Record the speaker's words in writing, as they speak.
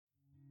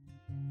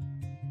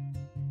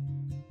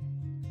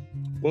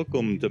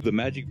Welcome to the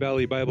Magic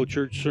Valley Bible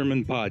Church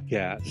Sermon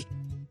Podcast.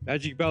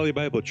 Magic Valley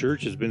Bible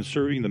Church has been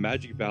serving the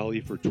Magic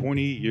Valley for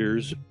 20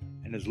 years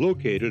and is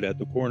located at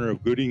the corner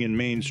of Gooding and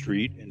Main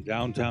Street in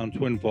downtown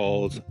Twin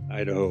Falls,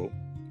 Idaho.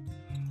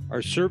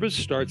 Our service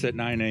starts at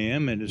 9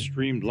 a.m. and is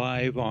streamed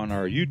live on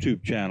our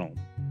YouTube channel.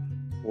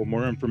 For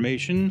more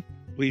information,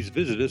 please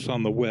visit us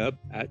on the web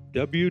at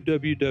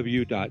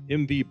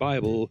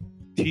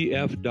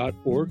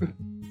www.mvbibletf.org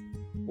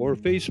or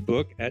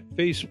Facebook at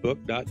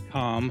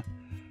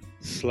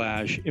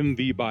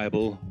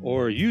facebook.com/mvbible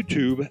or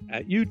YouTube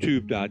at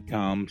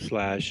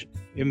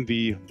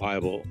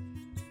youtube.com/mvbible.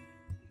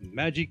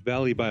 Magic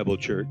Valley Bible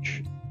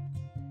Church,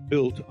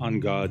 built on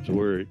God's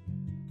Word.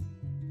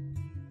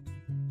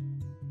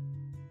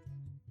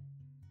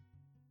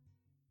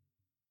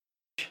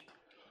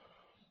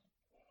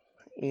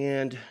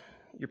 And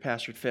your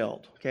pastor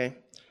failed, okay?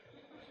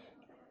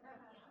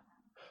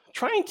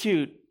 Trying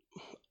to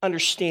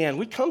understand,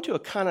 we come to a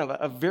kind of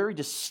a very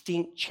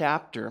distinct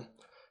chapter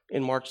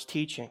in Mark's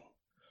teaching.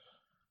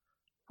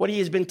 What he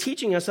has been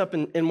teaching us up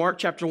in Mark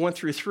chapter 1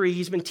 through 3,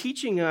 he's been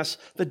teaching us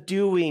the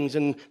doings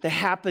and the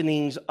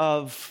happenings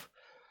of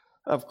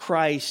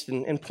Christ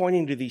and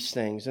pointing to these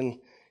things. And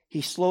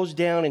he slows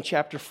down in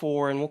chapter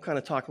 4, and we'll kind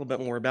of talk a little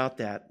bit more about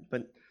that.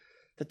 But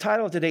the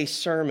title of today's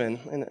sermon,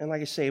 and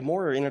like I say,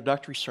 more an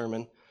introductory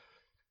sermon,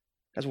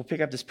 as we'll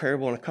pick up this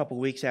parable in a couple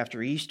weeks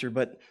after Easter,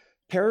 but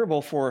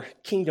Parable for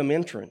Kingdom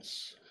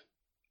Entrance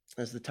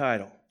is the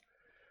title.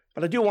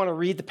 But I do want to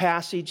read the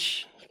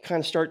passage, kind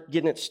of start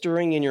getting it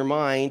stirring in your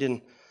mind,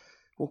 and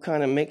we'll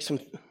kind of make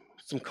some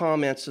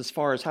comments as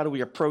far as how do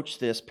we approach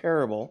this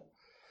parable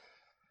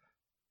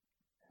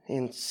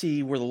and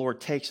see where the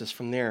Lord takes us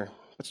from there.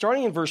 But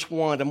starting in verse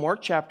 1 to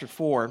Mark chapter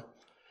 4,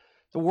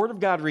 the Word of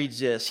God reads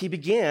this: He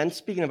began,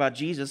 speaking about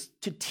Jesus,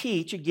 to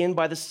teach again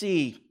by the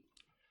sea.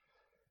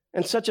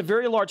 And such a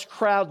very large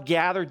crowd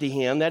gathered to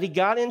him that he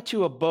got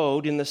into a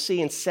boat in the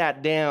sea and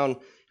sat down,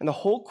 and the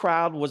whole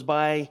crowd was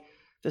by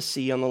the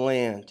sea on the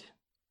land.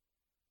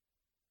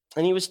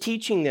 And he was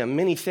teaching them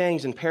many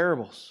things in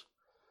parables,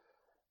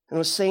 and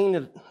was saying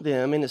to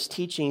them in his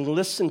teaching,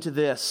 "Listen to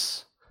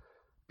this.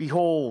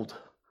 Behold,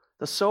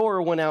 the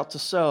sower went out to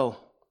sow.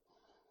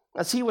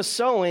 As he was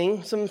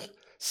sowing, some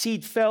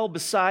seed fell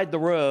beside the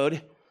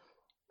road,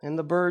 and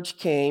the birds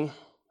came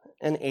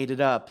and ate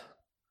it up.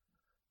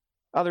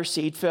 Other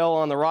seed fell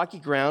on the rocky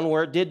ground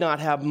where it did not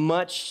have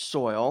much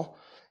soil,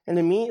 and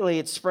immediately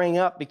it sprang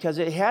up because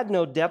it had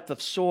no depth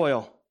of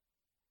soil.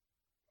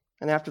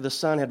 And after the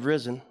sun had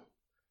risen,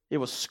 it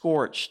was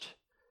scorched,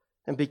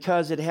 and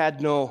because it had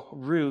no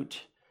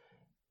root,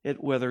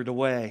 it withered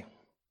away.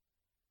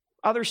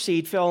 Other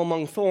seed fell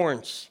among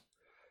thorns,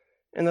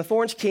 and the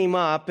thorns came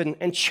up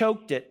and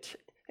choked it,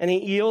 and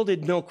it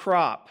yielded no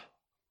crop.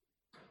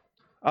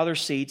 Other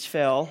seeds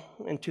fell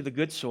into the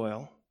good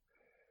soil,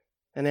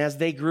 and as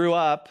they grew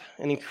up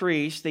and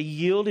increased, they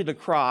yielded a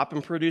crop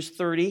and produced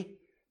 30,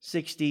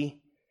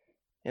 60,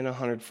 and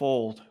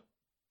 100-fold.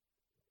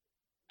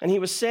 And he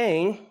was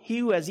saying, He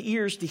who has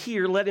ears to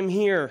hear, let him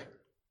hear.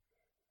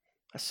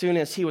 As soon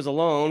as he was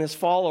alone, his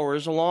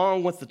followers,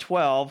 along with the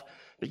 12,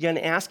 began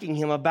asking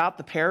him about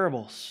the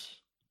parables.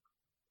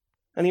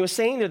 And he was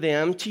saying to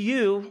them, To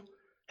you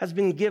has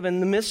been given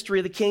the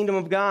mystery of the kingdom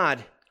of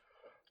God,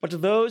 but to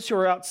those who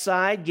are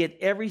outside, get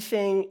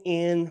everything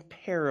in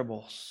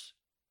parables,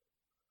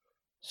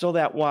 so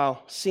that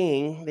while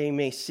seeing they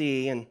may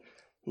see and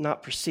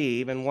not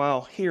perceive, and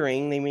while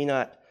hearing they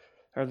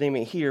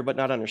may hear but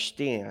not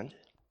understand.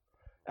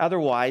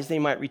 Otherwise they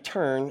might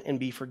return and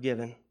be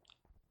forgiven.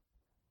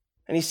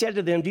 And he said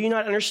to them, Do you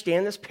not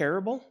understand this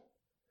parable?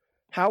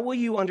 How will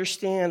you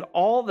understand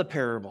all the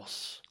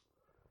parables?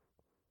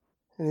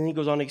 And then he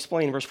goes on to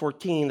explain, verse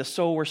 14, the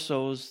sower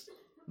sows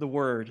the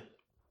word.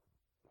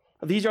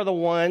 These are the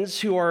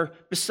ones who are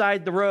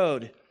beside the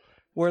road,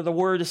 where the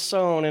word is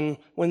sown, and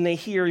when they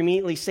hear,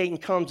 immediately Satan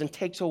comes and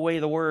takes away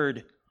the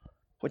word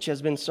which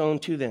has been sown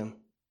to them.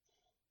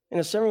 In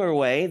a similar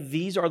way,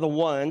 these are the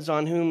ones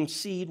on whom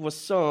seed was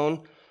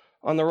sown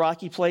on the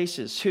rocky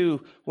places,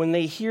 who, when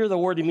they hear the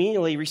word,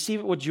 immediately receive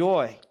it with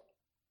joy.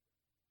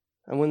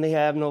 And when they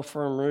have no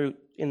firm root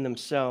in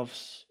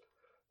themselves,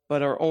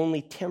 but are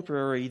only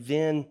temporary,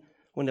 then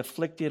when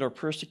afflicted or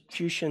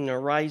persecution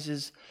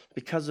arises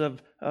because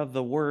of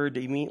the word,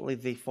 immediately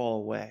they fall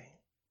away.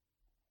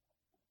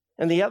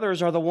 And the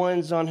others are the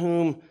ones on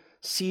whom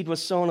seed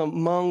was sown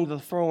among the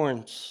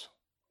thorns.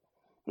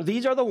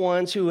 These are the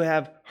ones who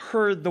have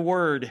heard the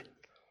word,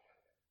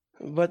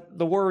 but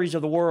the worries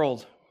of the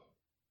world,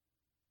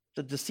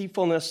 the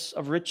deceitfulness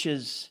of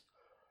riches,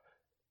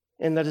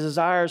 and the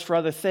desires for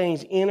other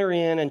things enter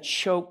in and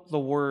choke the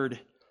word,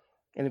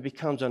 and it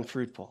becomes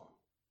unfruitful.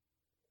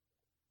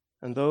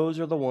 And those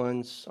are the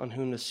ones on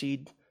whom the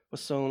seed was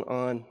sown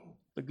on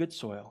the good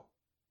soil.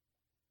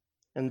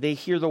 And they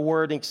hear the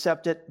word and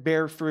accept it,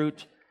 bear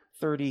fruit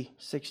 30,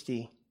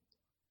 60,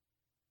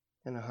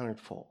 and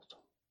 100-fold.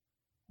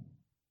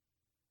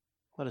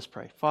 Let us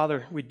pray.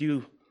 Father, we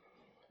do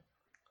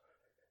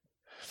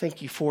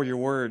thank you for your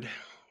word.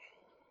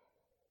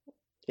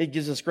 It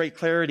gives us great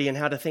clarity in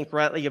how to think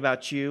rightly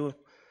about you.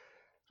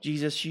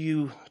 Jesus,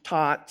 you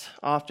taught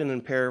often in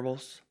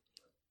parables.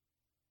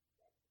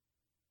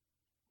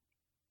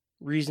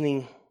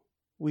 Reasoning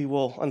we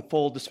will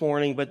unfold this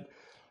morning, but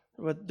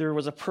there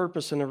was a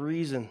purpose and a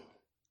reason,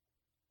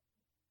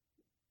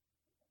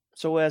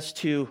 so as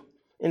to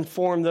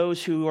inform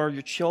those who are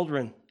your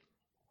children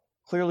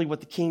clearly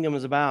what the kingdom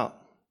is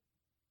about,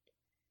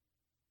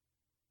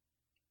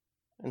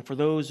 and for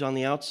those on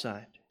the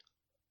outside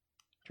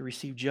to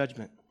receive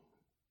judgment.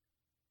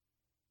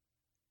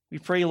 We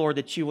pray, Lord,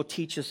 that you will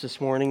teach us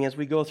this morning as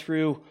we go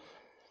through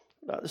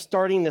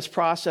starting this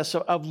process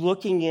of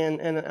looking in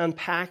and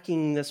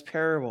unpacking this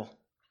parable.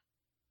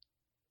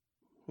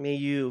 May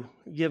you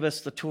give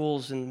us the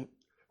tools in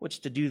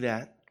which to do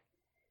that.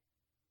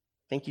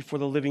 Thank you for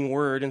the living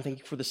word, and thank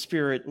you for the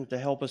Spirit, and to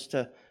help us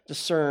to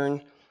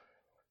discern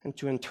and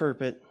to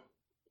interpret,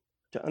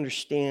 to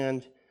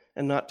understand,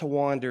 and not to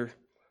wander,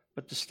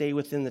 but to stay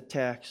within the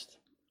text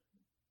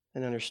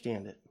and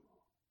understand it.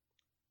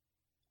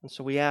 And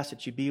so we ask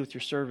that you be with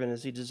your servant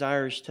as he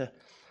desires to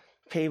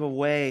pave a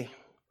way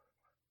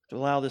to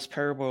allow this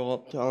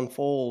parable to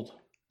unfold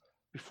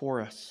before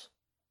us.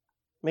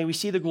 May we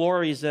see the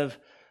glories of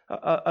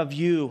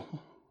you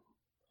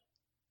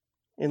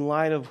in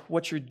light of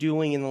what you're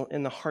doing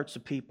in the hearts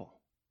of people.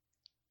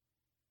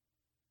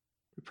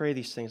 We pray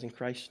these things in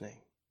Christ's name.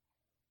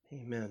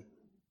 Amen.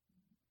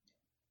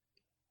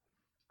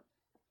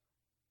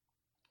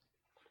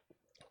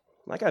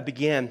 Like I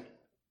began,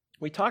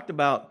 we talked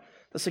about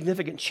the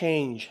significant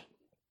change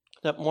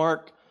that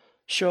Mark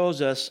shows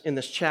us in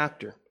this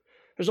chapter.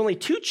 There's only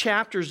 2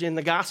 chapters in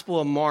the Gospel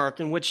of Mark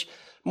in which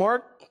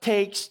Mark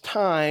takes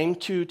time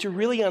to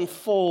really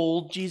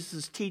unfold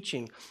Jesus'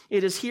 teaching.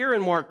 It is here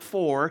in Mark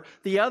 4.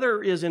 The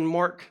other is in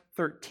Mark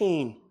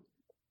 13.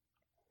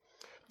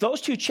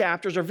 Those 2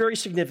 chapters are very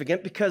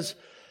significant because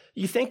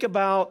you think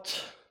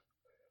about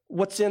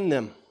what's in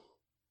them.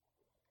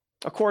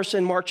 Of course,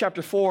 in Mark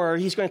chapter 4,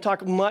 he's going to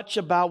talk much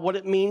about what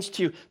it means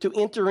to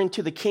enter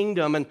into the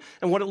kingdom and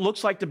what it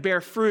looks like to bear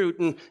fruit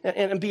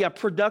and be a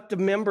productive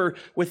member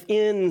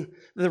within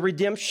the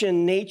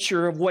redemption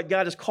nature of what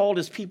God has called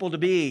his people to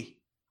be.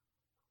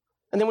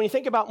 And then when you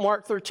think about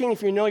Mark 13,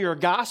 if you know your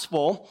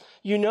gospel,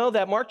 you know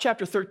that Mark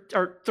chapter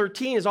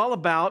 13 is all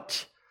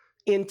about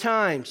end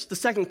times, the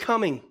second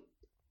coming.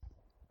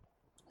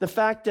 The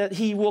fact that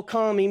he will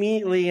come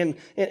immediately and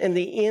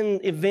the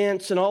end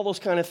events and all those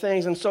kind of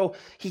things. And so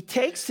he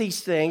takes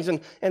these things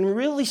and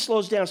really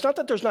slows down. It's not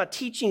that there's not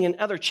teaching in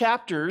other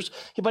chapters,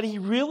 but he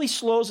really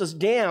slows us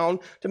down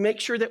to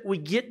make sure that we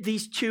get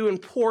these 2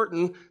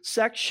 important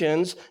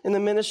sections in the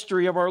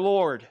ministry of our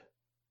Lord.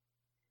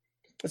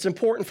 It's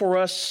important for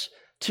us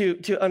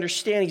to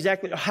understand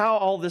exactly how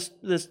all this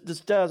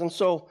does. And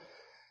so,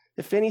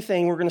 if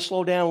anything, we're going to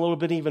slow down a little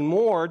bit even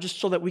more just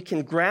so that we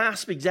can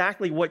grasp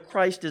exactly what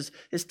Christ is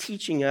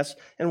teaching us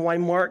and why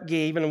Mark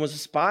gave and was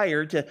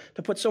inspired to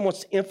put so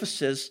much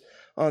emphasis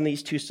on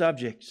these 2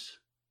 subjects.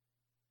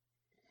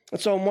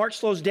 And so Mark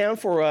slows down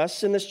for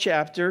us in this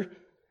chapter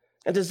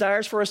and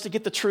desires for us to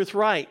get the truth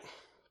right,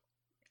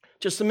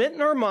 to submit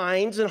in our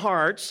minds and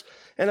hearts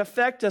and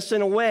affect us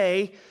in a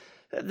way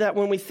that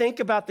when we think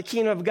about the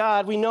kingdom of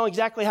God, we know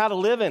exactly how to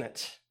live in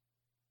it.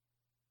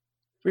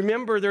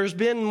 Remember, there's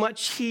been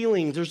much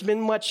healing, there's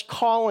been much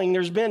calling,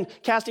 there's been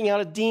casting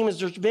out of demons,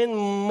 there's been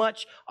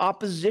much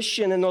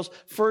opposition in those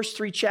first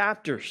 3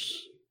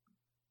 chapters.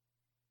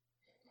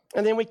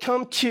 And then we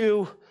come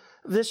to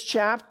this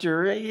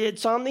chapter.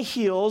 It's on the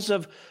heels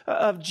of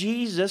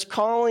Jesus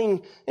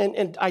calling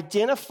and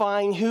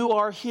identifying who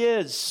are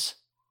his.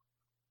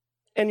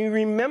 And you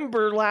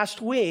remember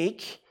last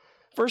week,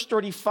 verse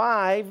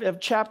 35 of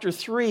chapter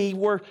 3,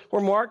 where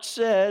Mark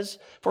says,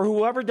 "For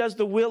whoever does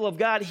the will of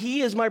God,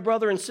 he is my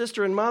brother and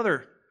sister and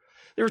mother."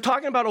 They were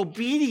talking about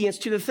obedience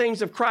to the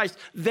things of Christ.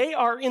 They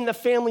are in the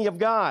family of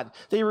God.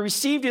 They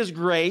received his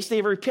grace, they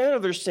have repented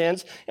of their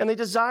sins, and they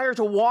desire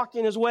to walk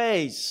in his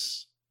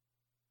ways.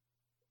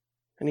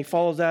 And he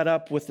follows that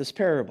up with this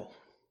parable.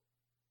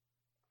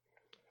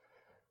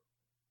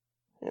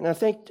 And I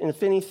think,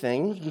 if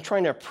anything, I'm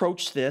trying to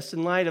approach this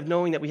in light of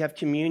knowing that we have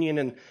communion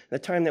and the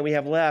time that we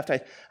have left.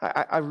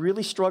 I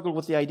really struggled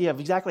with the idea of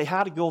exactly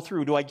how to go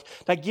through. Do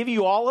I give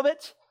you all of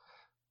it,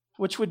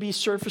 which would be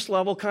surface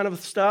level kind of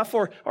stuff,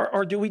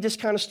 or do we just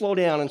kind of slow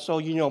down? And so,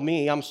 you know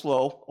me, I'm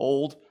slow,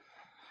 old.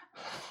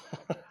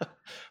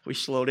 We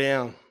slow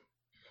down.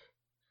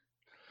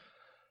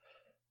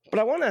 But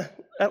I want to,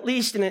 at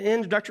least in an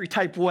introductory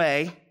type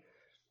way,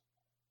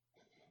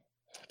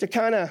 to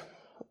kind of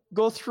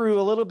go through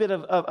a little bit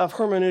of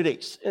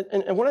hermeneutics.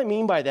 And what I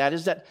mean by that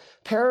is that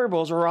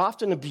parables are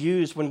often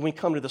abused when we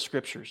come to the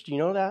scriptures. Do you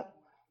know that?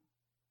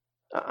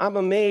 I'm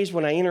amazed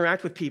when I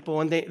interact with people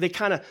and they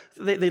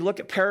look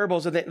at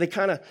parables and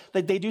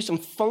they do some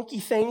funky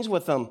things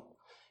with them.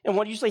 And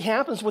what usually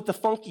happens with the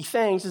funky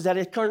things is that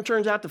it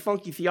turns out to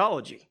funky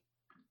theology.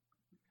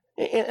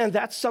 And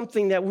that's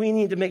something that we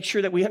need to make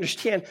sure that we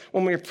understand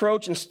when we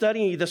approach and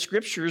study the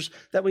scriptures,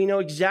 that we know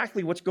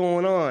exactly what's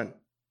going on.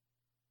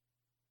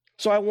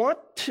 So I want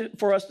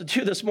for us to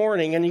do this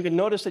morning, and you can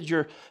notice that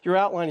your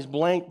outline is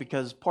blank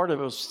because part of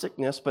it was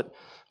sickness, but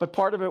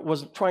part of it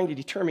was trying to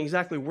determine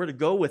exactly where to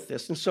go with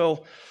this. And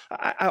so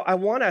I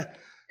want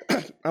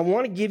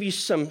to give you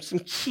some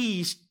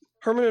keys,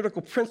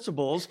 hermeneutical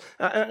principles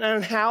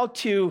on how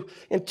to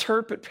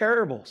interpret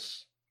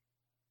parables.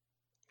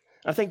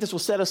 I think this will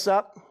set us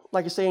up,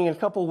 like I say, in a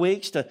couple of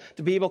weeks to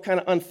be able to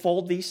kind of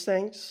unfold these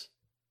things.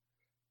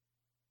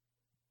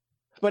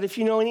 But if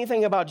you know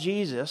anything about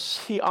Jesus,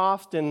 he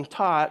often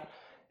taught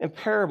in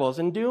parables.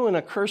 And doing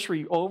a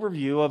cursory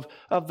overview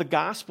of the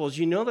Gospels,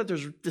 you know that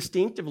there's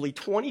distinctively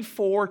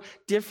 24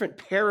 different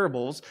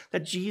parables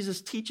that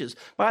Jesus teaches.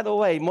 By the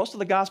way, most of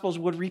the Gospels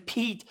would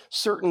repeat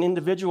certain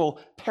individual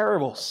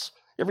parables.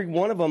 Every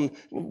one of them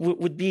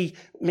would be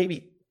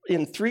maybe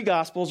in 3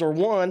 Gospels or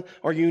 1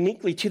 or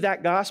uniquely to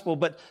that Gospel,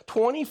 but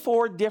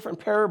 24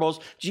 different parables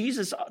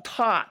Jesus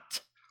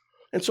taught.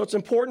 And so it's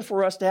important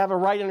for us to have a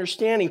right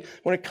understanding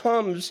when it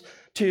comes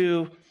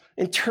to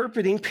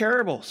interpreting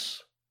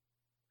parables.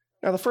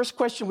 Now, the first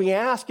question we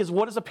ask is,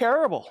 what is a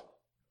parable?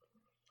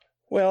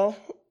 Well,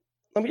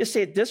 let me just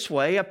say it this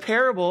way. A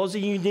parable is a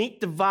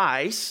unique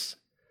device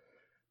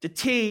to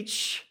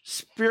teach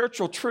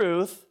spiritual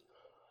truth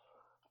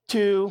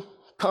to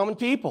common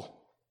people.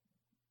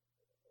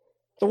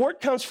 The word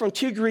comes from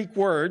 2 Greek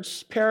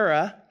words,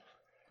 para,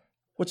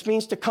 which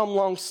means to come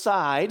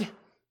alongside,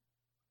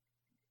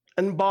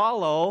 and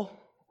balo,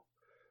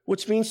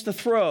 which means to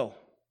throw.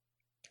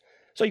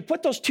 So you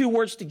put those 2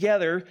 words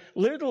together,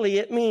 literally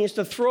it means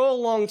to throw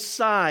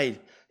alongside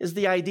is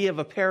the idea of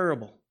a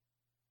parable.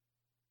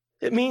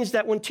 It means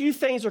that when 2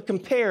 things are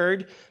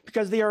compared,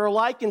 because they are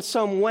alike in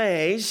some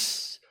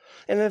ways,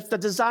 and if the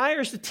desire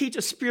is to teach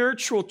a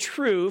spiritual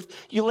truth,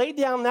 you lay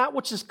down that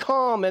which is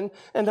common,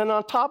 and then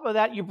on top of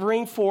that, you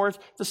bring forth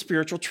the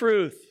spiritual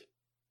truth.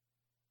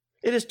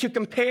 It is to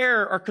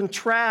compare or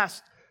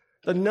contrast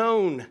the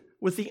known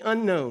with the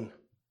unknown.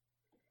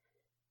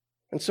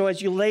 And so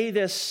as you lay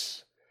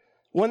this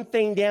one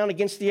thing down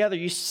against the other,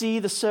 you see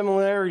the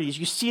similarities,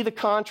 you see the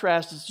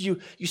contrasts, you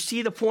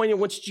see the point in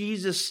which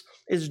Jesus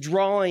is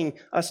drawing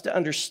us to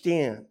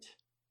understand.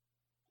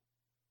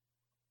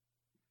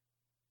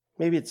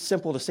 Maybe it's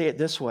simple to say it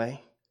this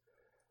way.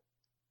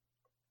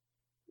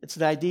 It's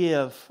the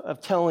idea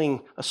of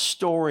telling a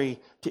story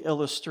to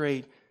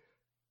illustrate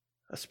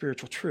a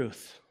spiritual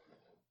truth.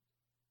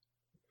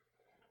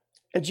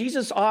 And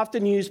Jesus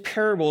often used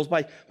parables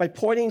by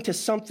pointing to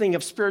something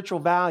of spiritual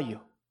value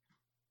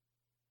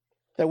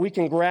that we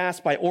can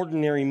grasp by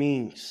ordinary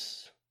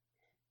means.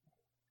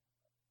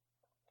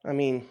 I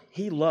mean,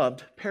 he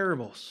loved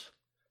parables.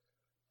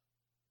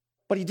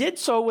 But he did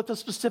so with a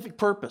specific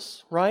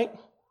purpose, right?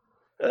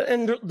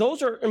 And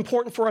those are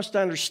important for us to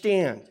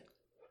understand.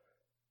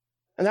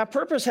 And that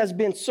purpose has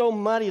been so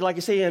muddy, like I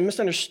say, and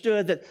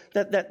misunderstood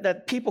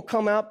that people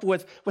come up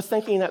with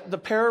thinking that the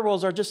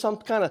parables are just some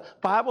kind of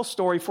Bible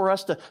story for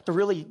us to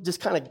really just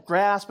kind of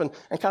grasp and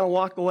kind of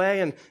walk away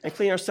and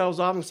clean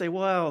ourselves off and say,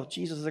 well,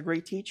 Jesus is a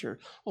great teacher.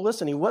 Well,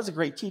 listen, he was a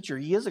great teacher.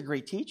 He is a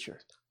great teacher.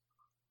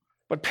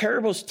 But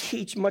parables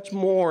teach much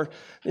more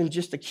than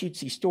just a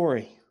cutesy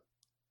story.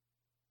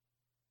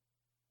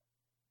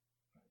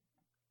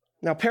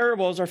 Now,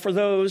 parables are for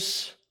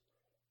those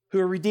who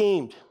are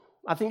redeemed.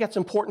 I think that's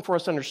important for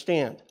us to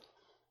understand.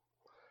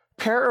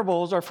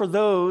 Parables are for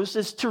those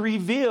is to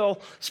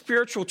reveal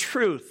spiritual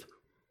truth.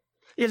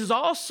 It is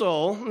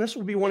also, and this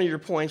will be one of your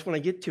points when I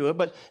get to it,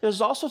 but it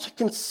is also to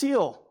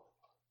conceal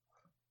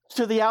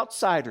to the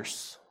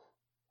outsiders.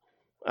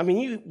 I mean,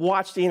 you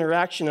watch the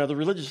interaction of the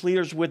religious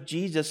leaders with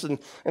Jesus, and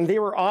they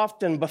were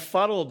often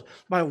befuddled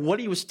by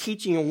what he was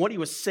teaching and what he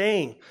was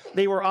saying.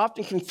 They were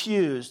often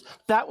confused.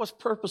 That was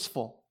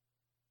purposeful,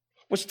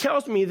 which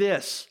tells me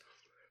this.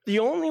 The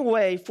only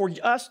way for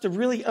us to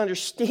really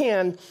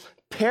understand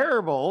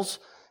parables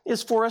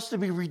is for us to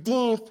be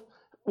redeemed.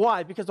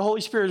 Why? Because the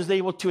Holy Spirit is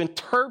able to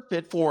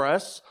interpret for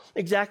us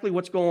exactly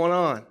what's going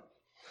on.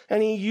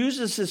 And he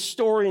uses his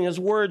story and his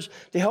words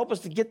to help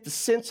us to get the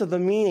sense of the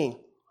meaning.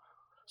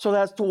 So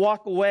that's to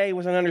walk away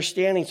with an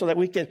understanding so that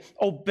we can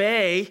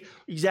obey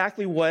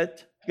exactly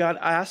what God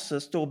asks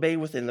us to obey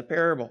within the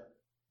parable.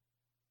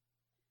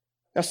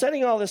 Now,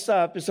 setting all this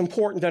up, it's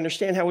important to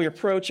understand how we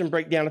approach and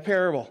break down a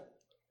parable.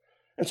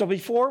 And so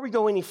before we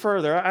go any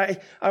further,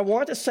 I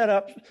want to set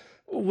up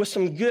with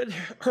some good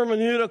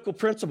hermeneutical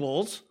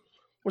principles,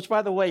 which,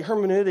 by the way,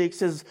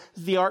 hermeneutics is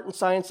the art and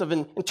science of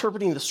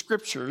interpreting the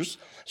scriptures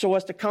so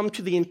as to come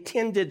to the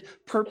intended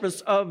purpose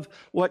of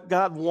what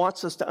God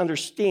wants us to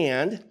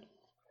understand.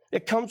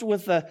 It comes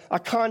with a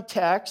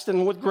context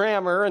and with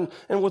grammar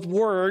and with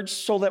words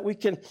so that we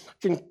can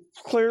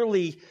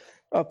clearly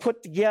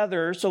put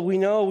together so we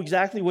know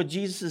exactly what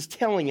Jesus is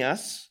telling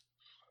us.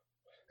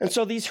 And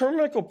so these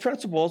hermeneutical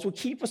principles will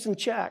keep us in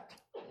check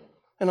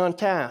and on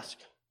task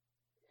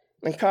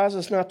and cause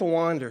us not to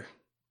wander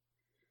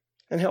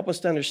and help us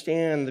to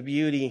understand the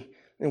beauty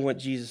in what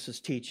Jesus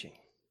is teaching.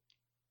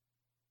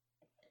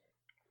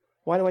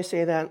 Why do I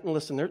say that?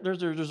 Listen,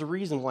 there's a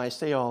reason why I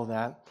say all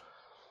that.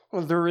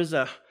 Well, there is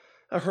a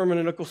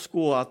hermeneutical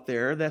school out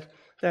there that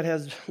that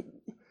has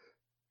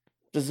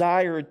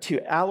desired to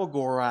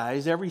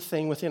allegorize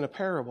everything within a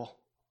parable.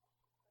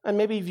 And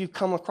maybe if you've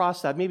come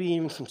across that, maybe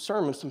even some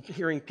sermons, some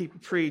hearing people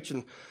preach,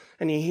 and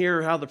you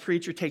hear how the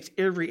preacher takes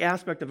every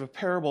aspect of a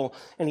parable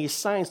and he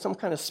assigns some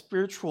kind of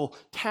spiritual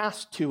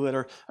task to it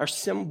or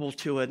symbol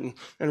to it and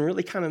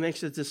really kind of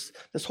makes it this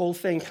whole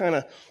thing kind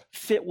of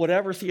fit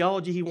whatever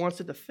theology he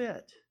wants it to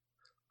fit.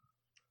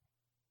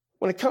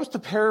 When it comes to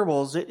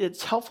parables,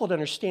 it's helpful to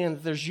understand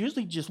that there's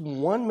usually just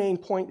one main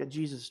point that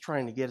Jesus is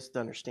trying to get us to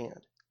understand.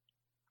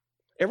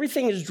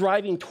 Everything is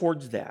driving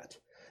towards that.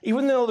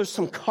 Even though there's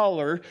some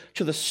color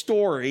to the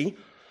story,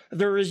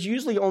 there is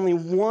usually only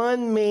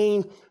one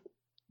main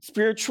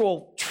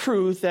spiritual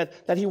truth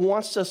that he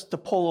wants us to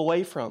pull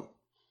away from.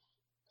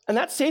 And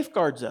that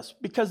safeguards us,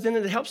 because then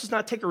it helps us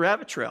not take a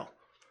rabbit trail.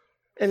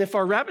 And if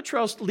our rabbit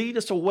trails lead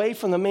us away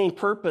from the main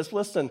purpose,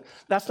 listen,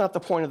 that's not the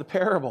point of the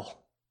parable.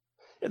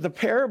 The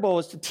parable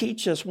is to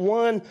teach us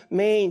one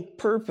main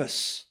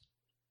purpose.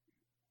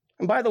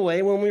 And by the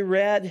way, when we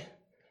read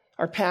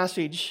our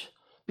passage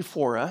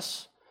before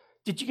us,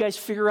 did you guys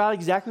figure out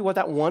exactly what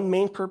that one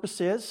main purpose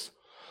is?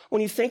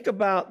 When you think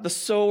about the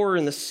sower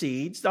and the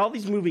seeds, all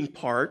these moving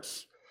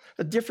parts,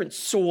 the different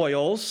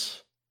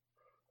soils,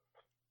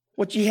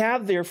 what you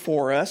have there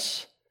for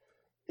us,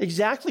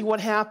 exactly what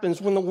happens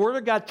when the Word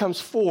of God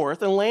comes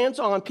forth and lands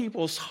on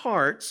people's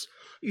hearts,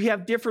 you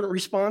have different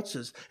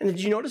responses. And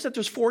did you notice that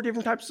there's 4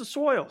 different types of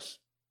soils?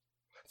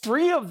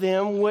 3 of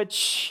them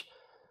which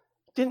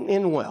didn't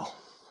end well,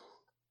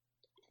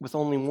 with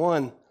only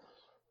one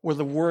where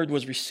the Word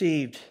was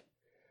received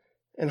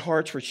and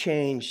hearts were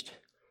changed,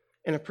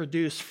 and it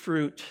produced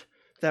fruit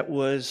that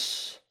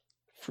was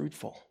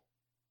fruitful.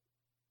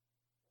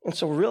 And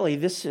so really,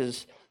 this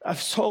is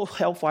so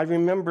helpful. I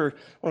remember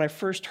when I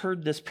first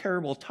heard this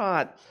parable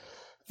taught,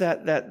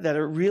 that it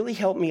really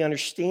helped me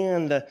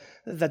understand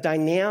the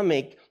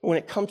dynamic when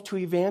it comes to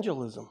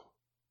evangelism.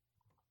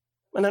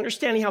 And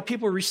understanding how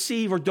people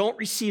receive or don't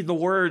receive the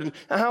word, and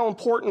how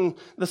important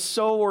the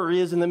sower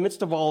is in the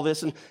midst of all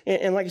this. And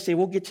like I say,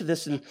 we'll get to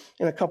this in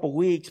a couple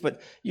weeks,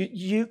 but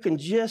you can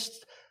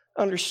just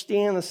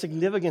understand the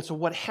significance of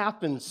what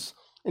happens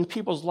in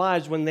people's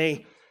lives when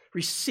they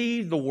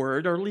receive the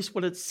word, or at least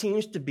what it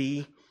seems to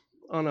be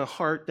on a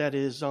heart that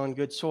is on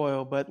good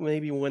soil. But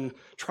maybe when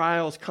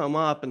trials come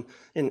up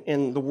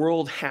and the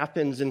world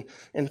happens and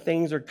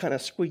things are kind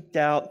of squeaked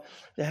out,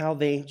 how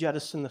they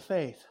jettison the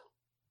faith.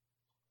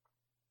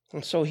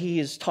 And so he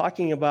is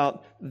talking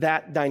about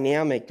that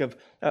dynamic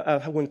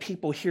of when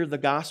people hear the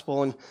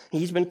gospel, and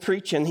he's been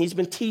preaching, he's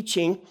been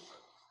teaching,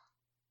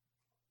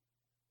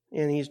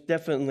 and he's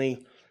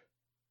definitely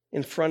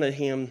in front of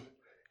him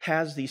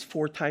has these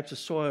 4 types of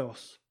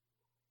soils.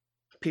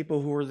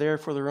 People who are there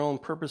for their own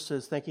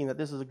purposes, thinking that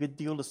this is a good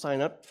deal to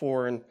sign up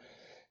for, and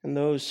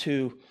those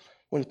who,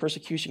 when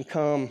persecution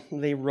comes,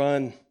 they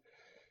run,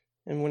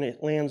 and when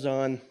it lands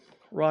on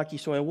rocky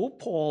soil, we'll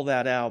pull all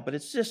that out. But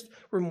it's just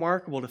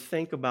remarkable to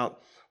think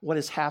about what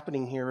is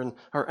happening here and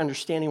our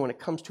understanding when it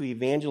comes to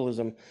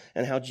evangelism,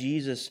 and how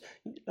Jesus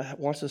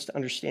wants us to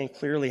understand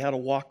clearly how to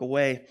walk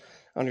away,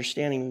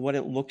 understanding what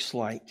it looks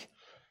like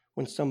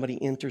when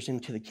somebody enters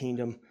into the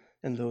kingdom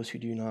and those who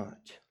do not.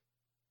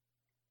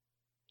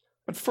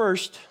 But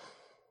first,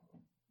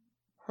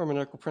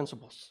 hermeneutical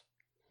principles.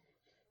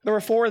 There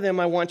are 4 of them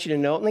I want you to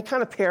note, and they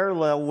kind of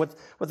parallel with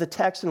the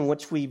text in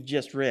which we've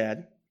just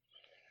read.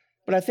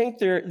 But I think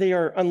they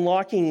are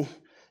unlocking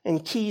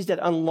and keys that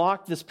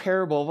unlock this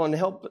parable and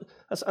help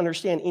us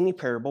understand any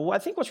parable. Well, I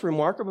think what's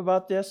remarkable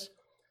about this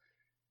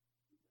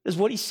is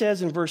what he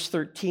says in verse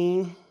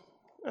 13.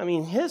 I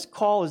mean, his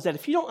call is that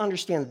if you don't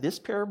understand this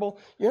parable,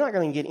 you're not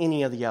going to get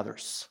any of the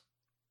others.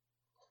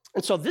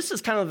 And so this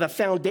is kind of the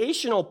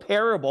foundational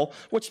parable,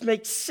 which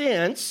makes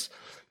sense,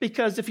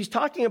 because if he's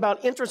talking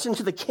about entrance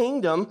into the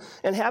kingdom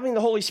and having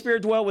the Holy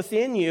Spirit dwell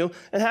within you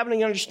and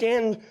having an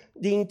understanding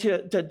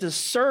to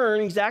discern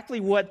exactly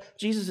what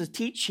Jesus is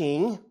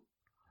teaching,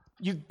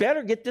 you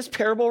better get this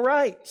parable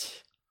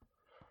right.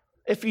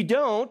 If you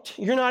don't,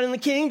 you're not in the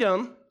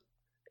kingdom,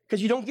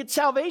 because you don't get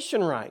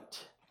salvation right.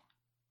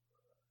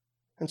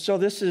 And so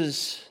this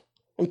is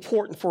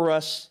important for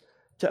us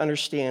to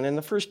understand. And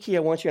the first key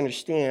I want you to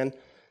understand,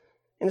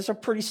 and these are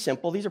pretty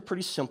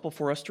simple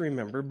for us to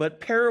remember,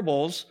 but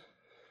parables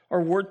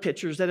are word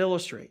pictures that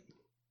illustrate.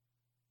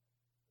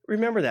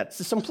 Remember that.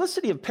 The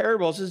simplicity of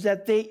parables is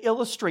that they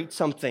illustrate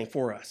something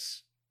for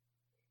us.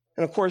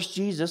 And of course,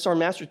 Jesus, our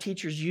master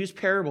teachers, used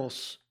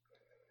parables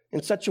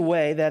in such a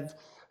way that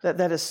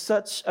is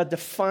such a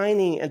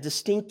defining and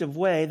distinctive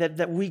way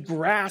that we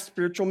grasp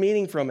spiritual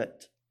meaning from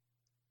it.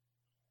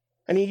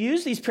 And he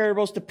used these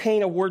parables to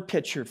paint a word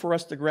picture for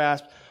us to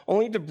grasp,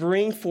 only to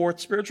bring forth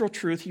spiritual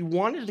truth he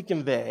wanted to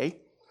convey.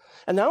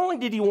 And not only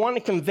did he want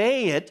to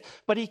convey it,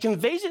 but he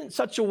conveys it in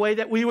such a way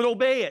that we would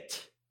obey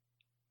it.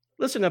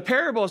 Listen, a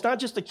parable is not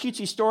just a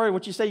cutesy story,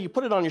 which you say you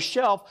put it on your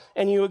shelf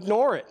and you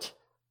ignore it.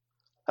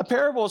 A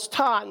parable is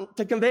taught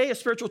to convey a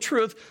spiritual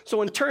truth,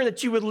 so in turn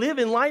that you would live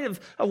in light of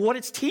what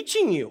it's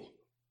teaching you.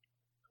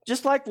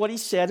 Just like what he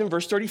said in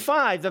verse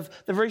 35,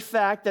 the very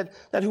fact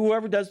that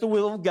whoever does the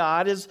will of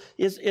God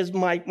is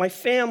my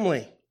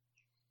family.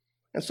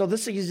 And so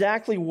this is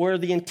exactly where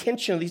the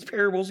intention of these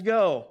parables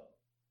go.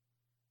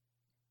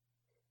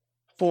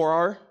 For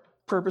our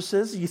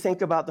purposes, you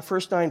think about the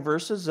first 9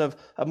 verses of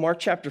Mark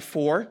chapter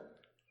 4.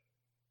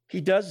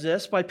 He does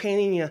this by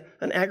painting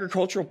an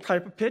agricultural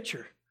type of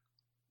picture.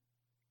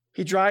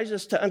 He drives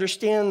us to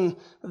understand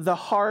the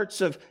hearts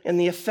and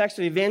the effects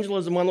of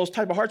evangelism on those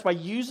type of hearts by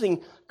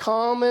using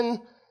common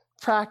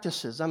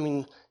practices. I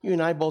mean, you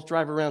and I both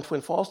drive around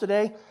Twin Falls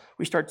today.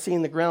 We start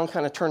seeing the ground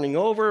kind of turning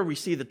over. We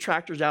see the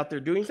tractors out there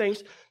doing things.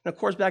 And of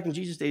course, back in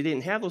Jesus' day, they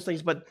didn't have those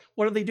things. But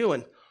what are they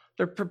doing?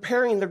 They're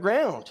preparing the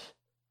ground.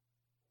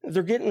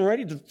 They're getting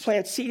ready to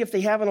plant seed if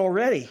they haven't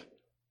already.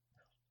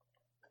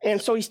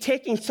 And so he's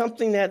taking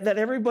something that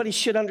everybody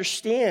should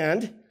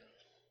understand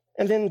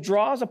and then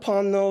draws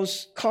upon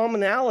those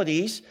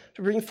commonalities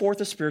to bring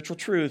forth a spiritual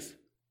truth.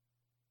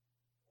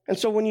 And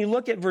so when you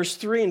look at verse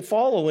 3 and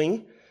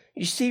following,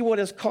 you see what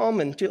is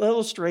common to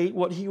illustrate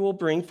what he will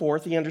bring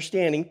forth, the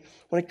understanding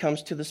when it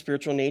comes to the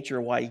spiritual nature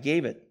of why he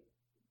gave it.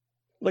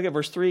 Look at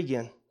verse 3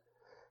 again.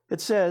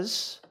 It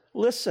says,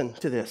 listen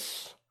to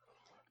this.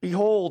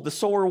 Behold, the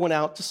sower went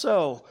out to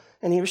sow,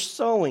 and he was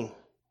sowing.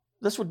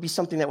 This would be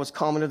something that was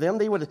common to them.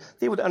 They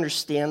would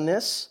understand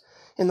this.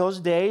 In those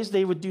days,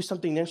 they would do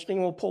something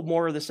interesting. We'll pull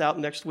more of this out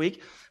next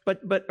week,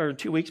 or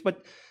 2 weeks.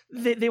 But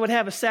they would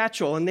have a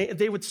satchel, and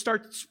they would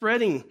start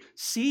spreading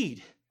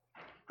seed.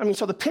 I mean,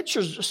 so the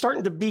pictures are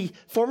starting to be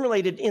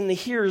formulated in the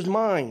hearer's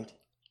mind.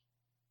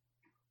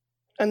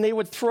 And they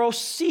would throw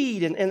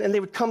seed, and they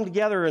would come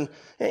together.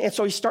 And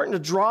so he's starting to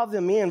draw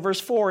them in.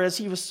 Verse 4, as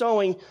he was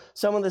sowing,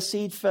 some of the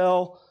seed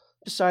fell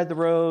beside the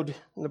road,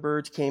 and the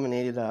birds came and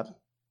ate it up.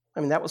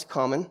 I mean, that was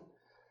common.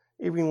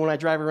 Even when I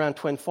drive around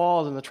Twin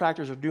Falls and the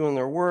tractors are doing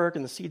their work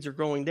and the seeds are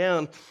growing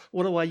down,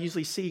 what do I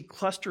usually see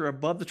cluster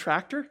above the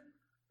tractor?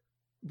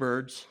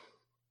 Birds.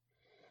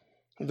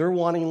 They're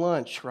wanting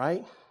lunch,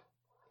 right?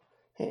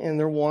 And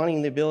they're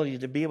wanting the ability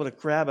to be able to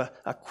grab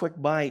a quick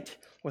bite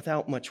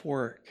without much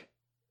work.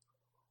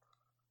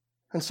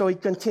 And so he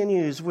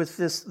continues with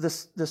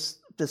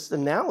this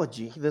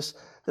analogy, this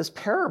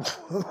parable.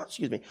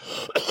 Excuse me.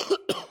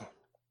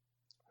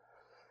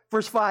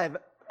 Verse 5,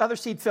 other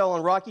seed fell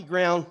on rocky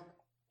ground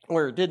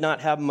where it did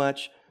not have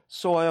much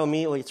soil.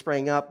 Immediately it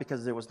sprang up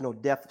because there was no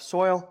depth of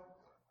soil.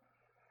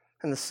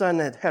 And the sun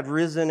had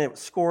risen, it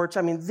was scorched.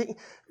 I mean,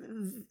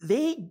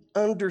 they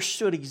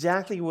understood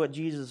exactly what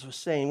Jesus was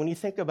saying. When you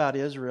think about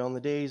Israel in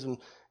the days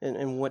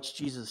in which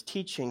Jesus is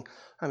teaching,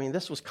 I mean,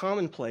 this was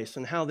commonplace,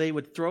 and how they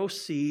would throw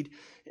seed.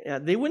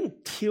 They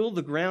wouldn't till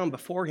the ground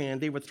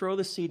beforehand. They would throw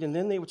the seed, and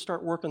then they would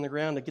start working the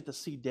ground to get the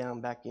seed down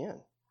back in.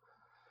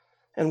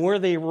 And where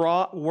they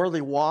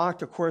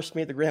walked, of course,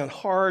 made the ground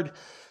hard,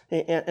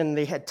 and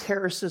they had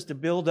terraces to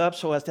build up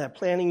so as to have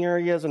planting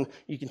areas. And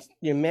you can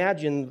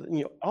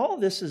imagine, all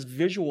of this is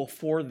visual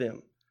for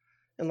them.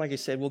 And like I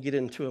said, we'll get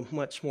into a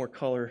much more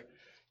color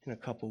in a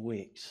couple of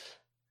weeks.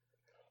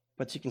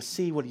 But you can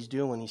see what he's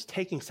doing. He's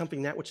taking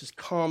something that which is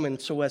common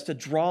so as to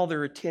draw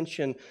their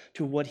attention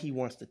to what he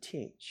wants to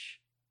teach.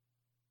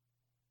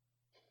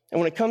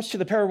 And when it comes to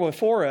the parable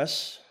before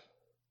us,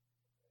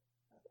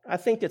 I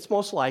think it's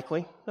most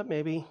likely that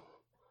maybe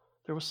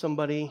there was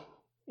somebody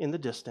in the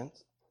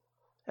distance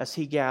as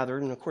he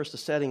gathered. And of course, the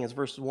setting is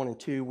verses 1 and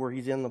 2, where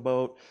he's in the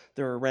boat,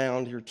 they're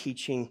around, you're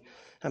teaching.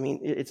 I mean,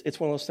 it's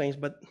one of those things,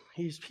 but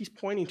he's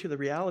pointing to the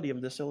reality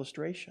of this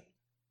illustration.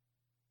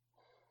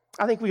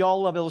 I think we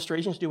all love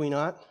illustrations, do we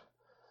not?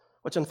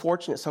 What's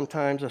unfortunate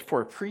sometimes,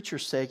 for a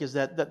preacher's sake, is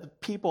that the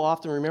people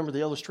often remember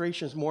the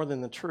illustrations more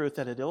than the truth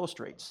that it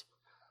illustrates.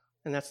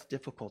 And that's the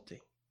difficulty.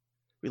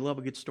 We love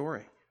a good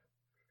story.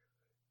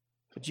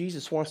 But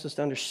Jesus wants us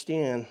to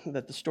understand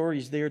that the story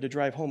is there to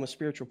drive home a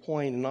spiritual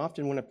point. And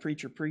often when a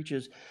preacher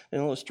preaches an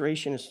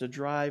illustration, it's to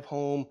drive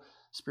home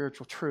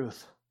spiritual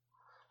truth,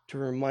 to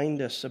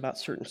remind us about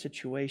certain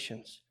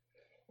situations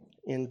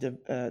in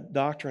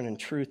doctrine and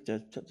truth,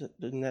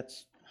 and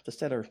that's to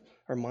set our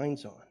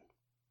minds on.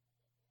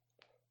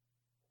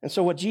 And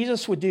so what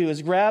Jesus would do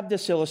is grab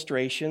this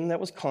illustration that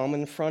was common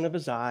in front of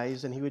his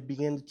eyes, and he would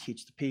begin to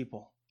teach the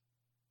people.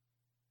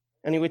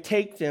 And he would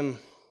take them,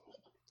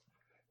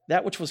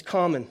 that which was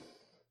common,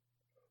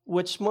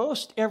 which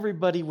most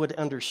everybody would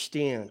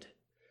understand,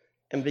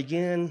 and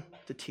begin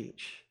to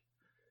teach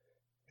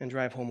and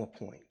drive home a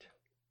point.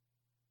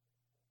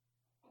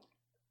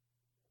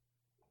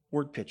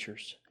 Word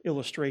pictures,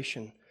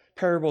 illustration,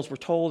 parables were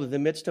told in the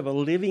midst of a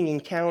living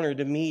encounter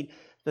to meet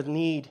the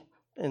need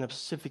in a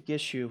specific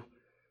issue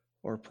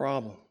or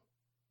problem.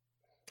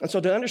 And so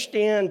to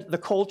understand the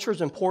culture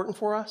is important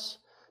for us.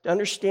 To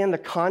understand the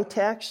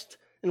context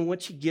in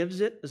which he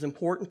gives it is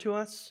important to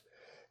us.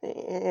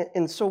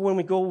 And so when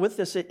we go with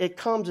this,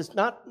 it's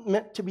not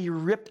meant to be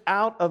ripped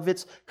out of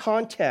its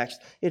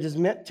context. It is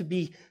meant to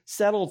be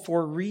settled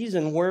for a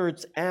reason where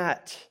it's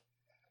at.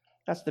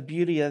 That's the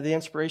beauty of the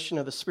inspiration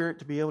of the Spirit,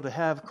 to be able to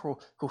have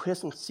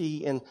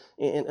coherency and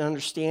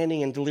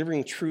understanding and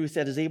delivering truth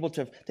that is able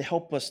to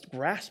help us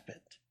grasp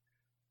it.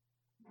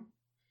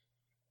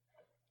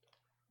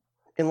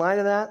 In light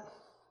of that,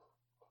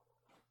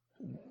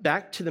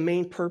 back to the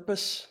main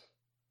purpose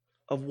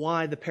of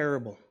why the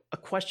parable, a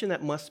question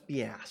that must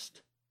be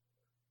asked.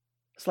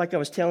 It's like I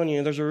was telling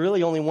you, there's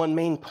really only one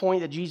main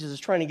point that Jesus is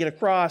trying to get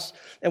across,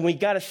 and we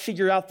got to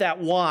figure out that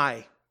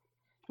why.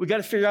 We got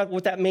to figure out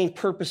what that main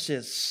purpose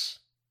is.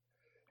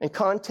 And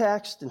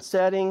context and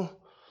setting,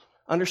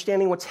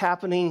 understanding what's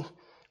happening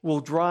will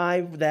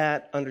drive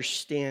that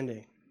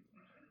understanding.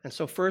 And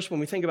so first,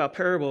 when we think about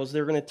parables,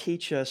 they're going to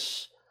teach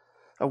us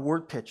a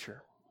word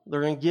picture. They're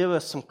going to give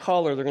us some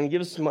color. They're going to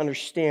give us some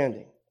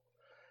understanding.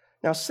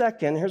 Now,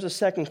 second, here's a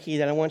second key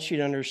that I want you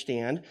to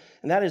understand,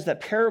 and that is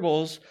that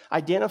parables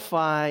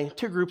identify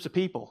two groups of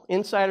people,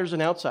 insiders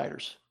and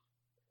outsiders.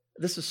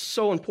 This is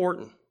so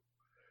important.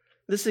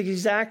 This is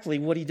exactly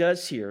what he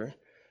does here,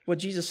 what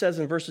Jesus says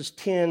in verses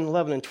 10,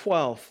 11, and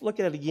 12.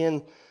 Look at it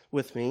again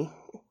with me.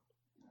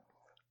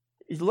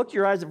 You look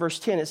your eyes at verse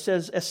 10. It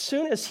says, as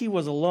soon as he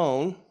was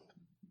alone,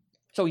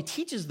 so he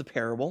teaches the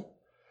parable,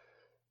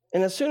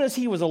 and as soon as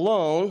he was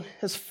alone,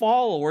 his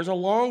followers,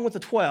 along with the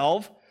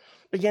 12,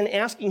 began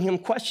asking him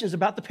questions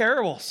about the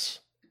parables.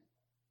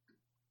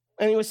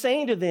 And he was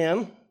saying to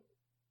them,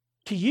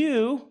 to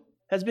you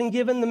has been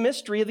given the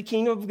mystery of the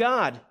kingdom of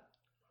God.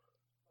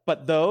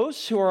 But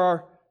those who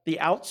are the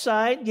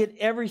outside get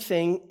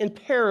everything in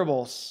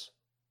parables.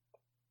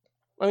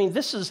 I mean,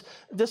 this is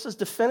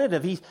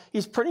definitive.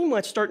 He's pretty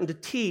much starting to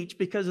teach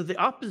because of the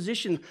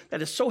opposition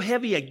that is so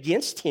heavy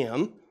against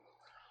him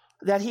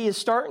that he is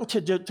starting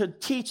to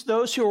teach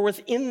those who are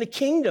within the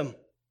kingdom.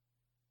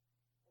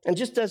 And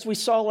just as we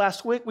saw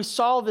last week, we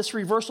saw this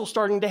reversal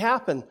starting to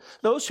happen.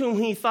 Those whom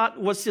he thought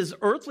was his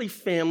earthly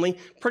family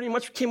pretty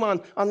much came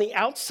on the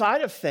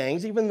outside of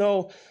things, even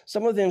though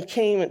some of them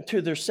came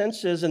to their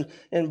senses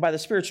and by the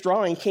Spirit's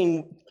drawing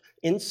came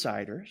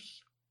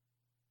insiders.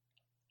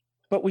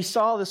 But we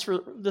saw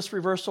this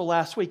reversal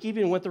last week,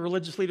 even with the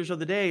religious leaders of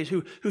the days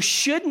who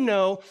should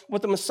know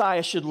what the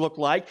Messiah should look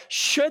like,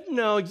 should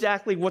know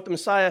exactly what the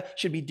Messiah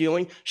should be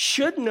doing,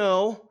 should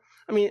know,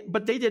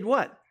 but they did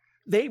what?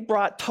 They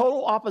brought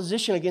total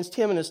opposition against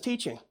him and his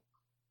teaching.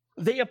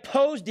 They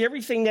opposed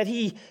everything that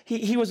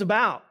he was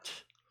about.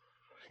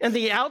 And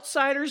the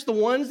outsiders, the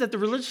ones that the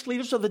religious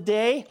leaders of the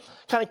day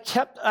kind of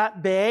kept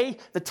at bay,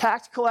 the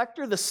tax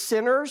collector, the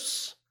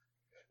sinners,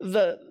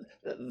 the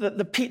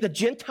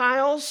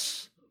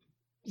Gentiles,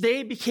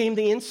 they became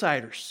the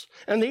insiders.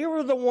 And they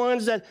were the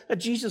ones that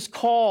Jesus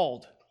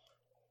called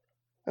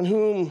and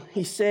whom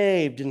he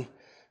saved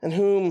and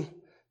whom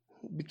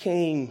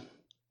became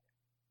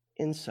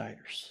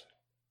insiders.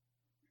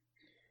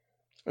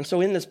 And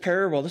so in this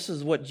parable, this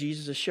is what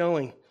Jesus is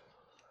showing.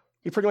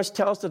 He pretty much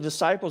tells the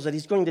disciples that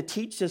he's going to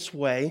teach this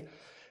way,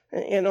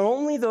 and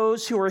only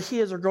those who are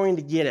his are going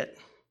to get it.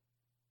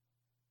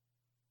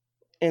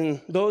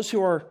 And those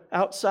who are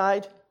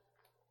outside,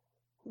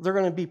 they're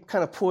going to be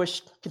kind of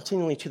pushed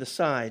continually to the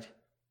side.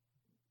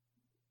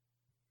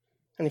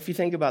 And if you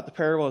think about the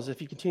parables,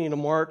 if you continue to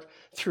mark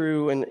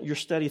through and your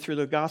study through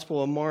the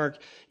Gospel of Mark,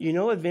 you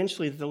know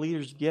eventually that the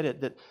leaders get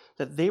it,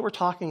 that they were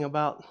talking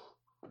about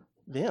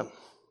them.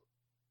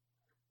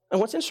 And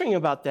what's interesting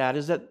about that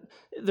is that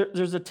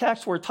there's a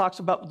text where it talks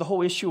about the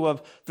whole issue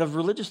of the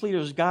religious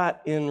leaders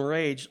got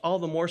enraged, all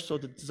the more so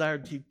that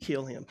desired to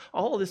kill him.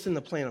 All of this in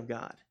the plan of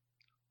God.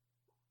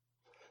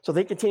 So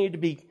they continued to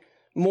be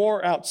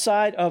more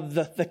outside of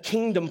the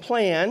kingdom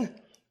plan.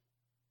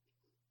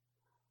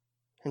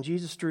 And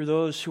Jesus drew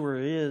those who were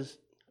his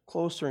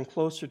closer and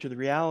closer to the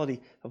reality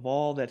of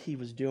all that he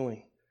was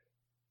doing.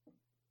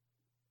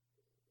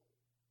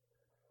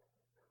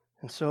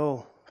 And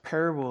so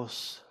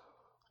parables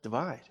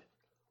divide.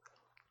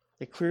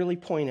 They clearly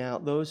point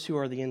out those who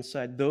are the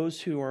inside, those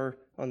who are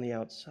on the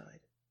outside.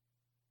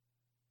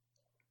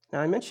 Now,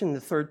 I mentioned the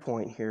third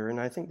point here,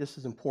 and I think this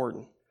is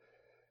important.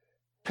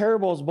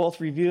 Parables both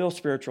reveal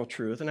spiritual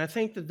truth, and I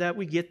think that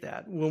we get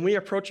that. When we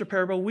approach a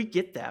parable, we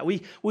get that.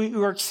 We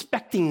are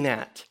expecting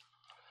that.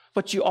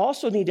 But you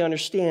also need to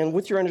understand,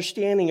 with your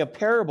understanding of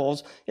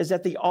parables, is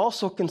that they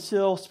also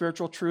conceal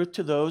spiritual truth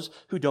to those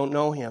who don't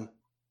know him.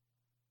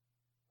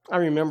 I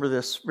remember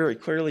this very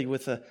clearly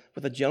with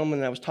a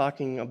gentleman that was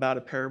talking about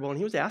a parable, and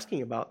he was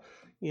asking about,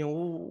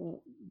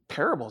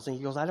 parables, and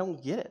he goes, I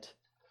don't get it.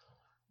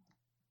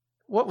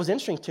 What was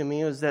interesting to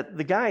me is that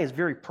the guy is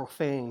very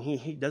profane.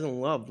 He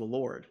doesn't love the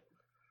Lord.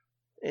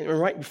 And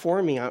right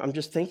before me, I'm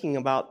just thinking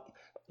about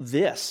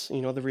this,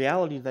 the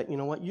reality that, you're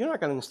not going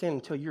to understand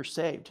until you're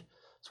saved.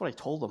 That's what I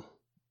told him.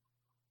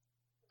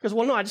 He goes,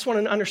 well, no, I just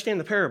want to understand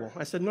the parable.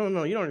 I said,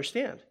 no, you don't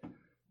understand.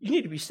 You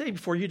need to be saved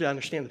before you to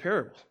understand the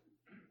parable.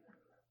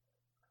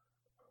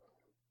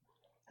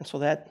 And so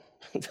that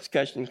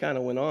discussion kind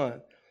of went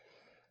on,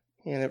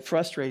 and it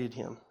frustrated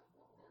him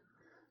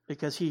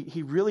because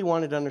he really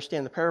wanted to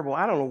understand the parable.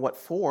 I don't know what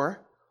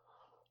for.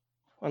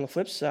 On the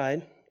flip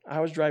side, I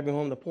was driving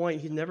home the point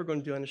he's never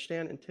going to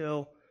understand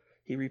until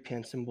he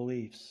repents and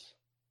believes.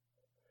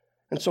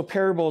 And so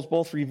parables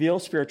both reveal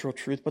spiritual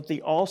truth, but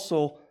they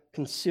also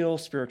conceal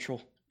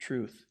spiritual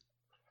truth.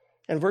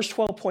 And verse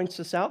 12 points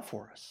this out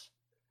for us.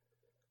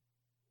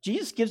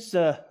 Jesus gives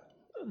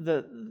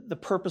the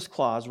purpose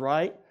clause,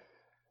 right?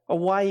 Of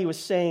why he was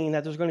saying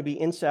that there's going to be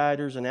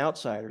insiders and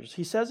outsiders.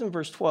 He says in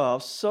verse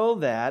 12, so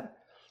that,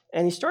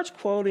 and he starts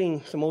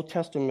quoting some Old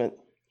Testament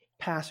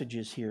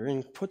passages here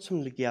and puts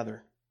them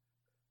together.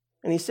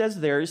 And he says,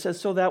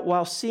 so that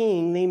while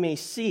seeing they may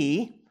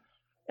see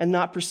and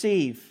not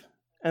perceive,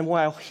 and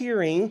while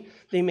hearing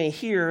they may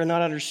hear and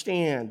not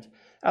understand.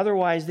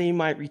 Otherwise they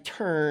might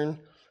return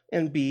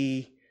and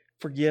be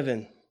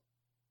forgiven.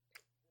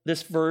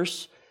 This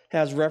verse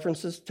has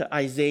references to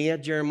Isaiah,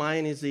 Jeremiah,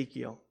 and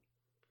Ezekiel.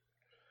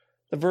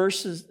 The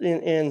verses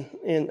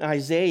in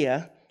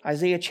Isaiah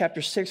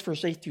chapter 6,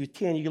 verse 8 through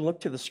 10, you can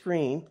look to the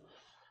screen.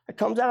 It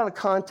comes out of the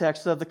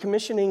context of the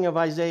commissioning of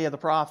Isaiah the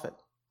prophet,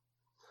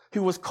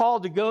 who was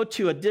called to go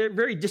to a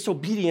very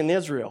disobedient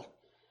Israel.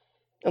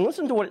 And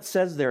listen to what it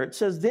says there. It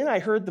says, then I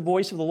heard the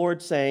voice of the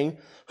Lord saying,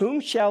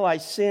 whom shall I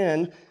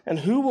send, and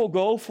who will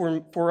go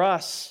for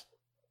us?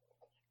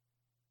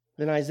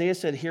 Then Isaiah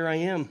said, here I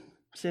am,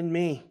 send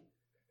me.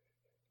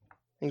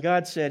 And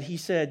God said, he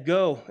said,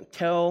 go and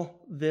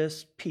tell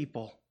this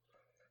people,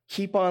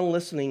 keep on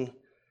listening,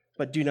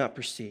 but do not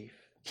perceive.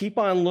 Keep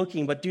on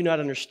looking, but do not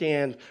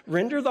understand.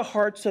 Render the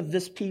hearts of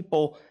this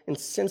people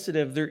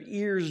insensitive, their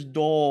ears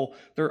dull,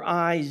 their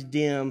eyes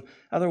dim.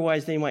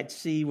 Otherwise, they might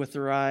see with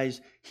their eyes,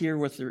 hear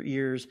with their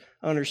ears,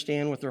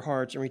 understand with their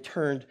hearts, and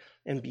return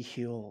and be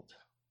healed.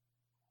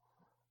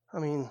 I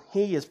mean,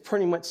 he is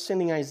pretty much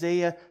sending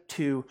Isaiah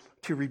to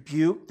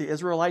rebuke the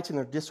Israelites in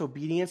their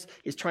disobedience.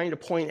 He's trying to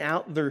point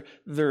out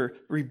their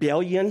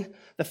rebellion,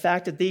 the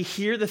fact that they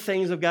hear the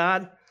things of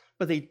God,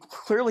 but they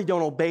clearly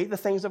don't obey the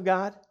things of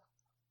God.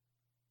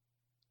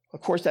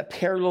 Of course, that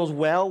parallels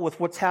well with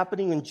what's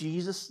happening in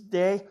Jesus'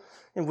 day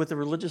and with the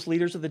religious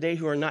leaders of the day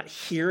who are not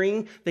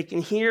hearing. They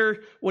can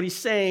hear what he's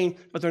saying,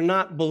 but they're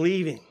not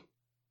believing.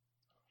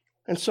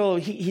 And so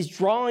he's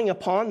drawing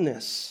upon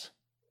this.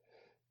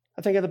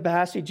 I think of the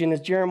passage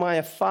in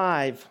Jeremiah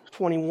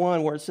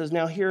 5:21, where it says,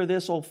 now hear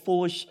this, O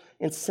foolish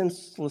and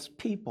senseless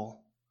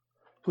people,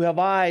 who have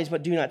eyes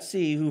but do not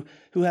see,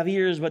 who have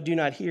ears but do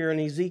not hear. And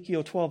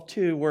Ezekiel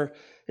 12:2, where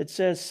it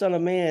says, son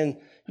of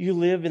man, you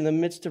live in the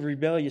midst of a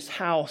rebellious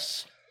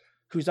house,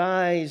 whose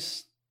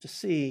eyes to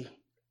see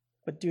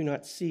but do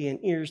not see, and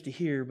ears to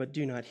hear but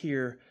do not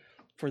hear,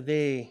 for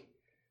they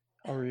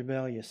are a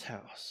rebellious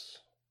house.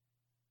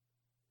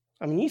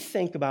 I mean, you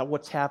think about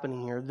what's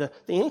happening here. The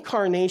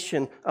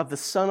incarnation of the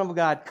Son of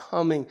God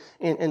coming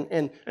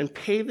and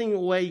paving the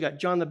way. You got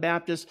John the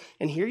Baptist,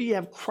 and here you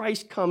have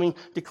Christ coming,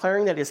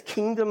 declaring that his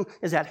kingdom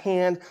is at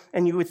hand,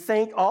 and you would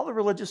think all the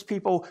religious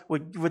people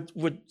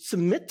would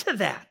submit to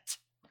that.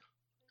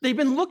 They've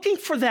been looking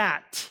for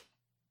that.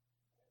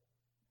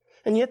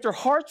 And yet their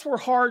hearts were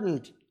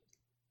hardened.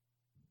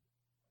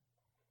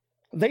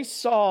 They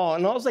saw,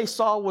 and all they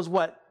saw was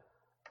what?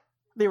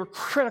 They were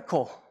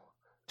critical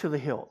to the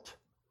hilt.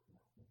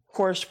 Of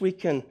course, we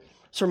can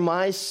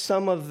surmise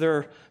some of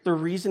their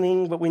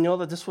reasoning, but we know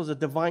that this was a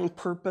divine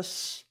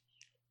purpose.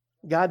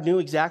 God knew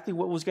exactly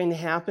what was going to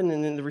happen,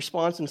 and in the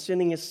response in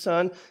sending his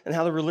son and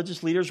how the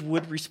religious leaders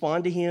would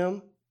respond to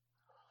him.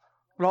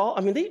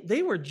 But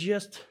they were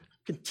just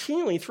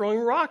continually throwing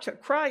rocks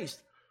at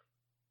Christ.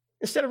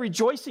 Instead of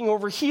rejoicing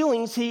over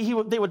healings,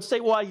 they would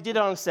say, well, he did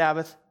it on the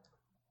Sabbath.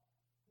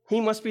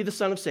 He must be the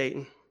son of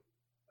Satan.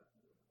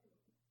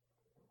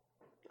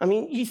 I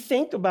mean, you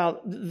think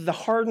about the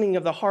hardening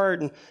of the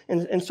heart,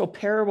 and so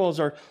parables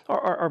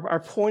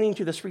are pointing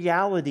to this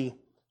reality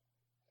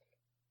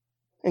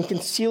and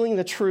concealing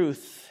the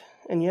truth.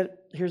 And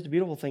yet, here's the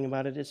beautiful thing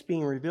about it. It's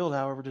being revealed,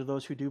 however, to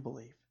those who do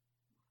believe,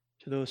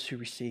 to those who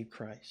receive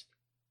Christ.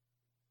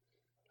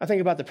 I think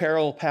about the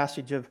parallel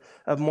passage of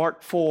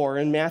Mark 4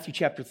 and Matthew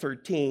chapter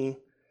 13.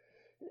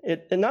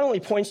 It not only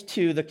points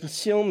to the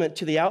concealment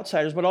to the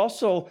outsiders, but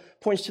also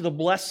points to the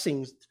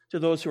blessings to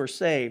those who are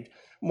saved.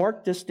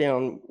 Mark this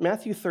down,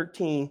 Matthew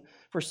 13,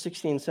 verse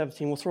 16 and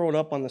 17. We'll throw it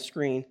up on the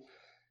screen.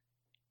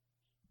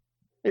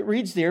 It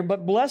reads there,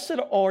 but blessed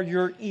are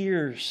your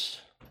ears.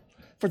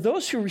 For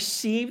those who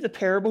receive the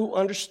parable, who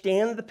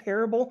understand the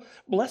parable,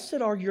 blessed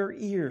are your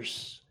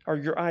ears, or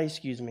your eyes,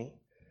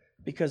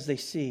 because they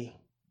see,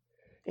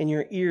 and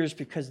your ears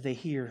because they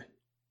hear.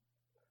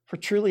 For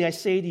truly I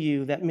say to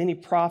you that many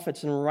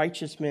prophets and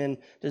righteous men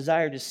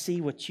desire to see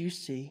what you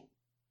see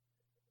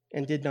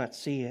and did not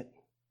see it,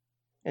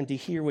 and to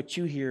hear what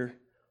you hear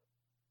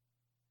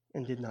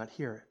and did not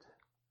hear it.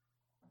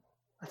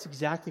 That's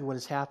exactly what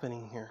is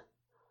happening here.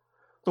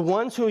 The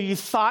ones who you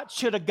thought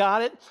should have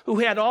got it, who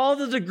had all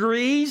the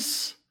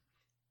degrees,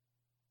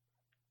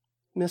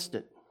 missed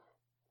it.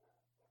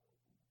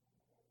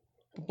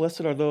 But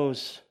blessed are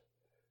those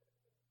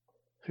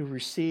who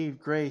receive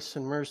grace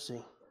and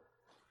mercy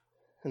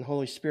and the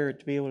Holy Spirit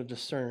to be able to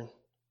discern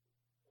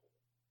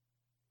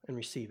and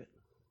receive it.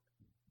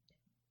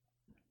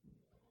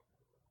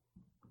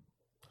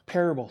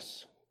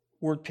 Parables,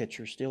 word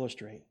pictures to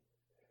illustrate.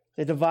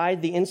 They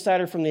divide the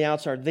insider from the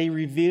outsider. They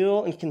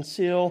reveal and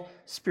conceal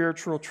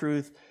spiritual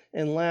truth.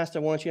 And last, I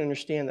want you to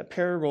understand that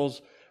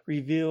parables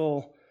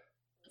reveal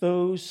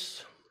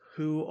those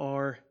who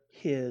are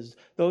his,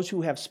 those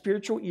who have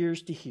spiritual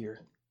ears to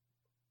hear.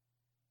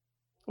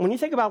 When you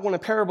think about when a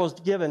parable is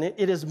given,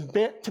 it is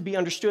meant to be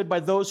understood by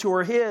those who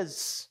are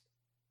his.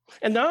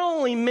 And not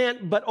only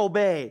meant, but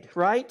obeyed,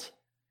 right?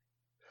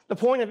 The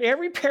point of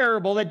every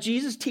parable that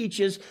Jesus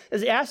teaches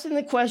is asking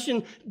the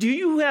question, do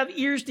you have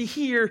ears to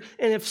hear?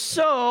 And if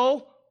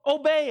so,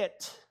 obey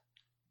it.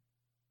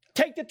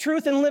 Take the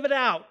truth and live it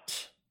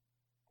out.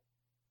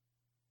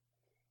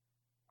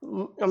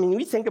 I mean,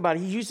 we think about it.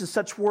 He uses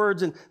such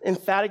words and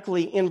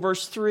emphatically in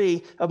verse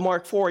 3 of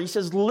Mark 4. He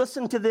says,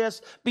 listen to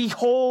this,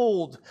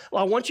 behold.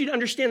 Well, I want you to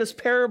understand this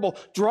parable,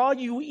 draw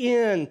you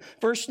in.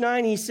 Verse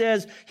 9, he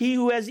says, he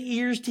who has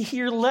ears to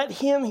hear, let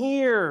him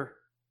hear.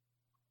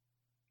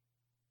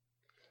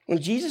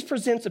 When Jesus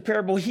presents a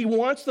parable, he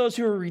wants those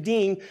who are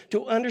redeemed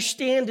to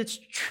understand its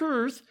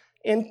truth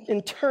and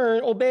in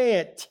turn obey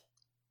it.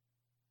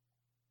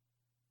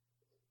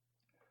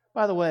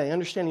 By the way,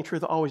 understanding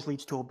truth always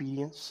leads to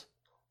obedience.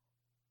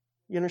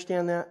 You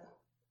understand that?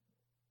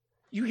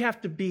 You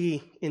have to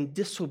be in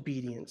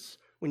disobedience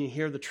when you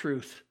hear the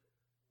truth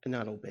and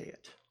not obey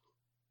it.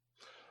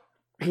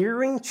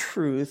 Hearing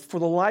truth for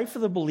the life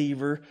of the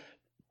believer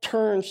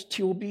turns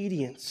to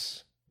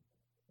obedience.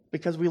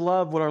 Because we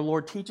love what our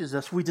Lord teaches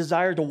us. We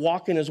desire to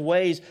walk in his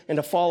ways and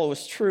to follow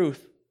his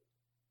truth.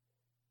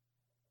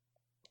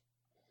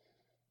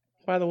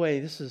 By the way,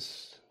 this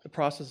is the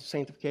process of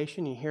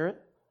sanctification. You hear it.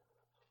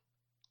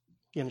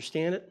 You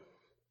understand it.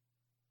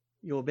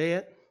 You obey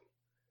it.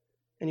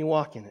 And you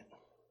walk in it.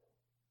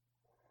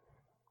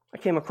 I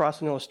came across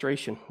an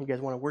illustration. You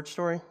guys want a word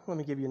story? Let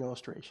me give you an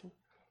illustration.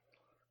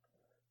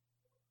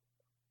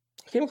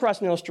 I came across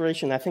an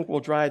illustration I think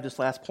will drive this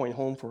last point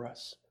home for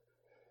us.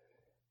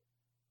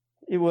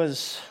 It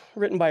was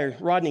written by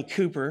Rodney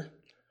Cooper,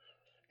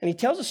 and he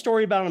tells a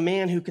story about a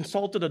man who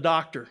consulted a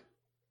doctor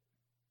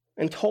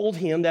and told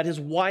him that his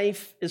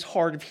wife is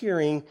hard of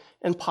hearing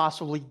and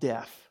possibly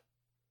deaf.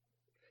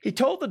 He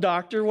told the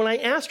doctor, when I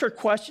ask her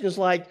questions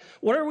like,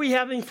 what are we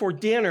having for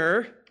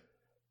dinner?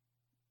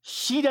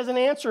 She doesn't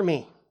answer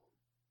me.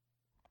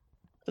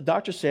 The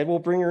doctor said, well,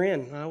 bring her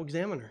in. I'll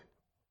examine her.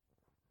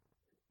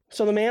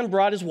 So the man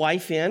brought his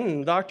wife in,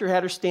 and the doctor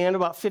had her stand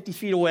about 50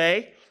 feet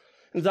away.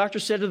 And the doctor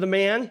said to the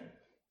man,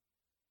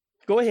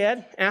 go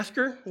ahead, ask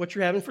her what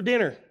you're having for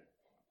dinner.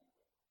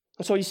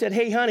 And so he said,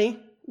 hey, honey,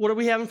 what are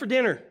we having for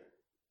dinner?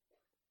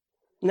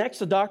 Next,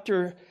 the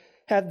doctor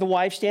had the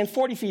wife stand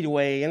 40 feet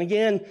away. And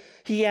again,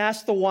 he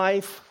asked the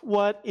wife,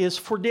 what is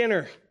for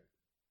dinner?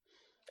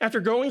 After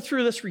going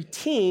through this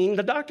routine,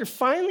 the doctor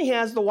finally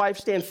has the wife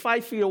stand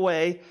 5 feet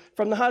away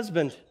from the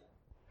husband.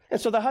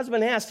 And so the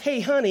husband asked,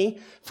 hey, honey,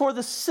 for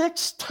the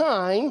 6th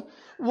time,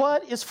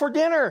 what is for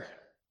dinner?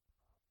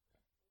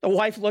 The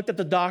wife looked at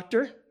the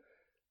doctor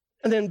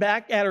and then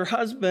back at her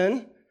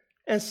husband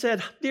and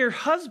said, dear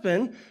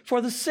husband, for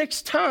the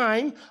 6th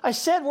time, I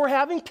said we're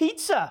having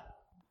pizza.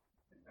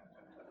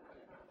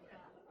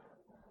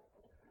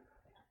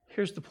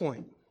 Here's the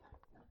point.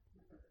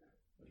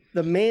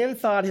 The man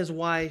thought his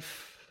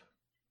wife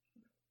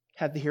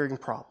had the hearing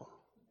problem.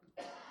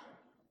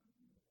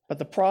 But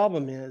the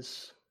problem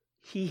is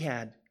he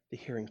had the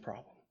hearing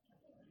problem.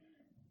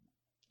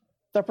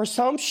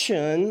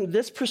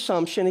 This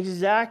presumption is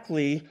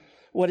exactly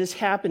what is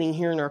happening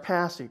here in our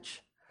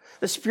passage.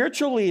 The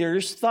spiritual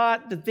leaders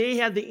thought that they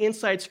had the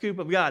inside scoop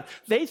of God.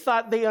 They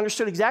thought they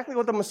understood exactly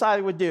what the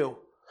Messiah would do.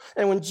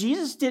 And when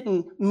Jesus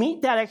didn't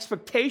meet that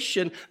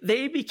expectation,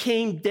 they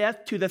became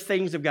deaf to the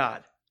things of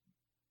God.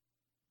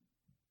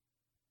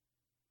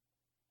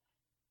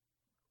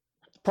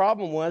 The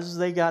problem was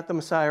they got the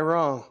Messiah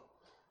wrong.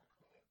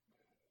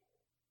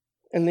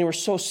 And they were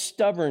so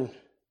stubborn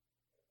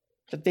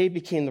that they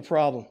became the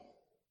problem.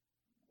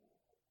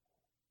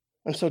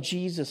 And so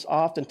Jesus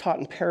often taught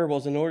in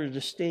parables in order to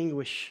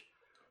distinguish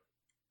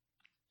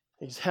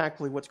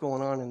exactly what's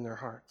going on in their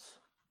hearts.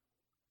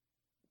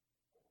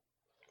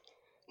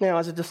 Now,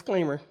 as a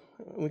disclaimer,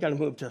 we got to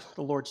move to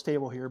the Lord's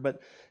table here,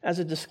 but as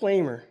a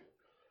disclaimer,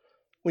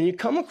 when you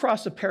come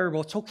across a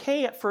parable, it's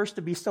okay at first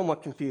to be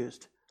somewhat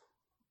confused.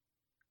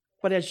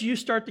 But as you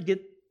start to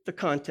get the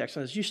context,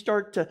 as you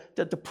start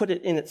to put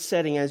it in its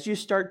setting, as you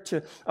start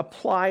to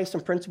apply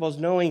some principles,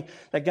 knowing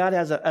that God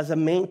has a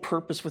main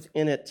purpose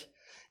within it,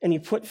 and you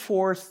put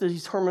forth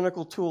these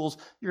hermeneutical tools,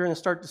 you're going to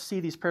start to see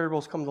these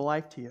parables come to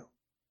life to you.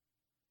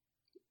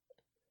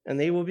 And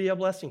they will be a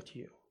blessing to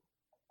you.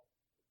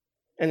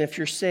 And if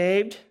you're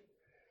saved,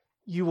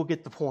 you will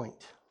get the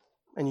point,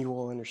 and you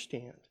will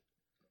understand.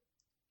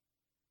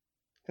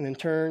 And in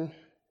turn,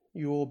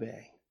 you will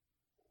obey.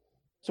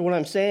 So what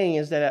I'm saying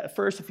is that at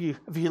first, if you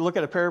look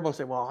at a parable and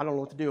say, well, I don't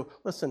know what to do,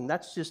 listen,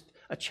 that's just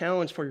a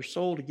challenge for your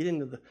soul to get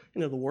into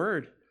the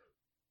Word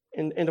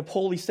and to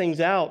pull these things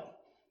out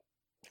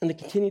and to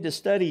continue to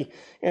study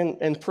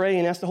and pray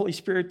and ask the Holy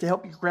Spirit to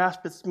help you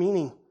grasp its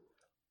meaning.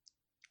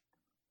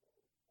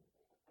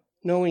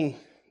 Knowing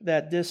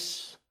that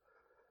this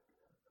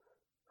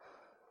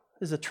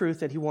is the truth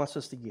that He wants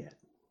us to get.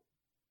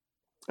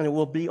 And it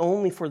will be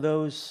only for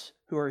those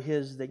who are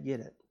His that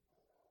get it.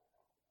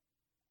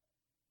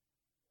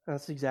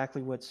 That's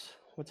exactly what's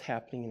what's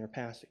happening in our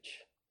passage.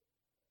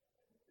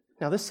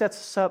 Now, this sets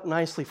us up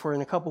nicely for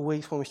in a couple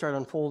weeks when we start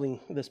unfolding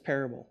this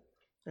parable.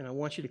 And I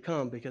want you to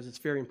come because it's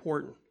very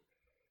important.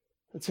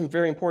 It's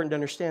very important to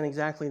understand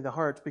exactly the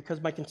hearts,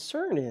 because my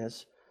concern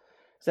is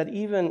that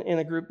even in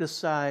a group this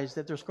size,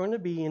 that there's going to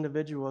be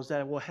individuals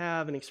that will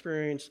have and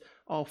experience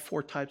all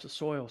four types of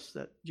soils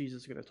that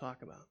Jesus is going to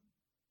talk about.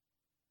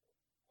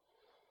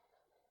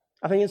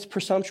 I think it's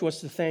presumptuous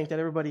to think that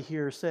everybody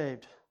here is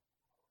saved.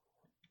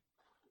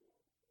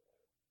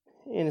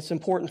 And it's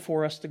important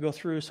for us to go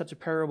through such a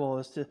parable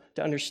as to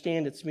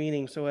understand its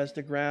meaning so as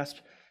to grasp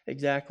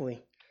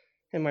exactly.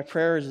 And my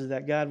prayer is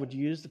that God would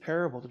use the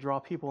parable to draw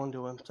people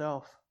into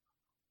himself.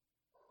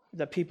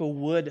 That people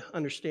would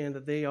understand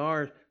that they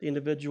are the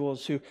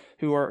individuals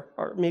who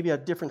are maybe a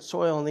different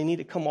soil and they need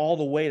to come all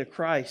the way to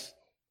Christ.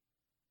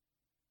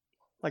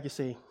 Like I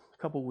say, a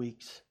couple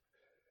weeks,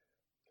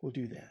 we'll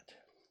do that.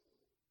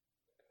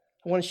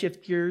 I want to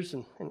shift gears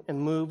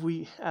and move.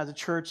 We, as a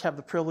church, have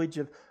the privilege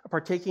of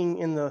partaking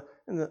in the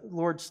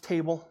Lord's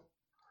table,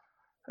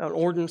 an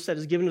ordinance that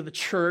is given to the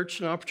church,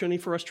 an opportunity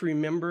for us to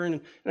remember. And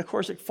of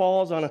course, it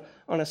falls on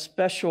a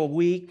special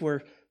week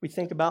where we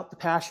think about the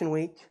Passion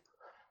Week,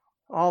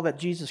 all that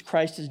Jesus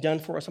Christ has done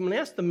for us. I'm going to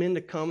ask the men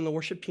to come and the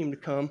worship team to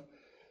come.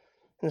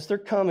 And as they're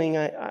coming,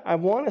 I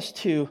want us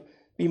to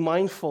be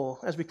mindful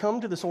as we come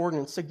to this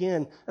ordinance.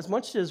 Again, as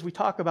much as we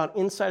talk about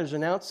insiders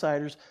and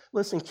outsiders,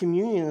 listen,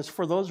 communion is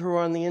for those who are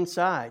on the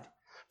inside,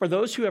 for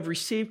those who have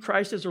received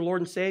Christ as their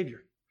Lord and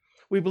Savior.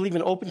 We believe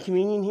in open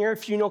communion here.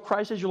 If you know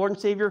Christ as your Lord and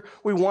Savior,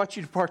 we want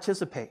you to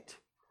participate.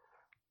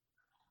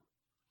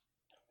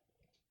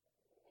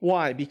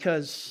 Why?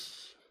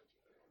 Because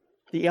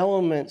the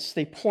elements,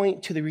 they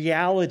point to the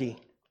reality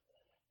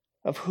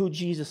of who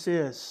Jesus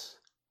is.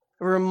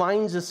 It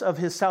reminds us of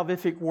his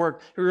salvific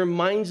work. It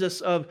reminds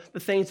us of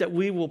the things that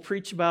we will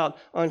preach about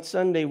on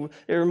Sunday.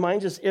 It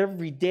reminds us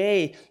every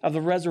day of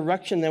the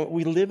resurrection, that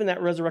we live in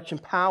that resurrection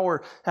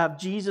power, how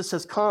Jesus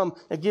has come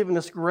and given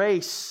us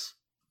grace,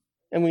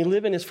 and we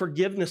live in his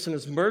forgiveness and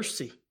his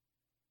mercy.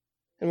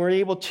 And we're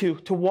able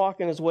to walk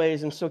in his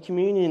ways. And so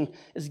communion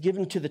is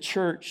given to the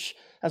church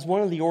as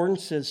one of the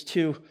ordinances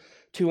to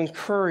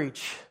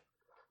encourage,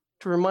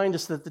 to remind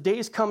us that the day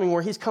is coming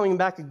where he's coming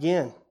back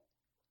again.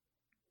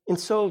 And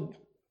so,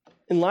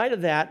 in light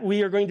of that,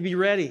 we are going to be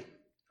ready.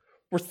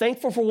 We're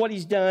thankful for what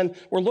he's done.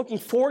 We're looking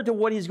forward to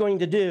what he's going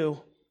to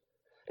do.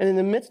 And in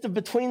the midst of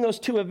between those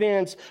two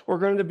events, we're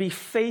going to be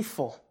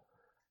faithful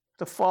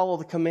to follow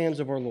the commands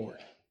of our Lord.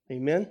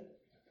 Amen?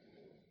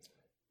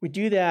 We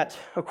do that,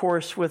 of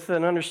course, with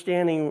an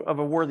understanding of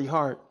a worthy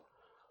heart.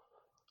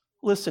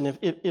 Listen,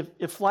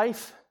 if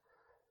life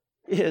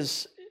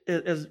has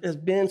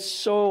been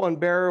so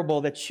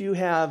unbearable that you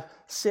have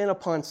sin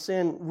upon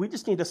sin, we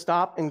just need to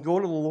stop and go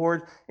to the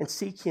Lord and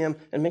seek him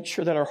and make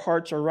sure that our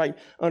hearts are right,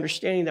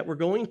 understanding that we're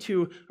going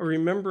to a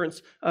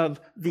remembrance of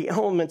the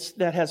elements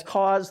that has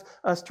caused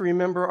us to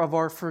remember of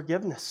our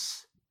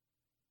forgiveness.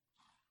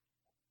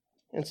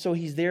 And so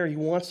he's there. He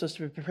wants us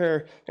to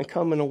prepare and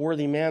come in a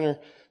worthy manner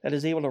that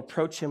is able to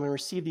approach him and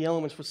receive the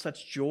elements with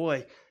such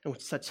joy and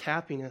with such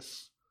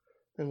happiness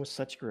and with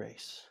such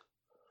grace.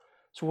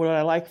 So what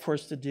I'd like for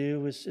us to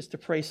do is to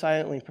pray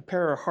silently,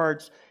 prepare our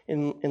hearts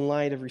in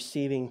light of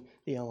receiving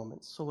the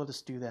elements. So let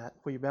us do that.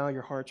 Will you bow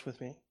your hearts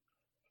with me?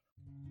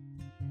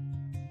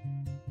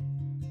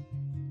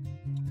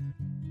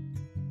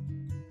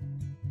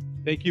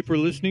 Thank you for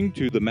listening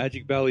to the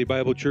Magic Valley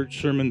Bible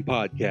Church Sermon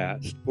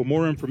Podcast. For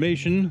more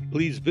information,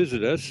 please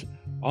visit us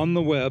on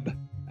the web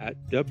at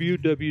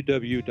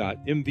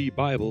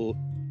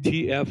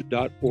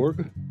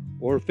www.mvbibletf.org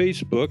or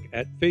Facebook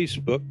at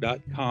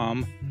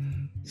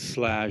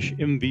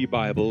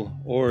facebook.com/MVBible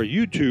or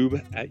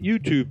YouTube at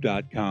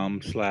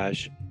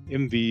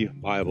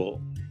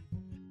youtube.com/MVBible.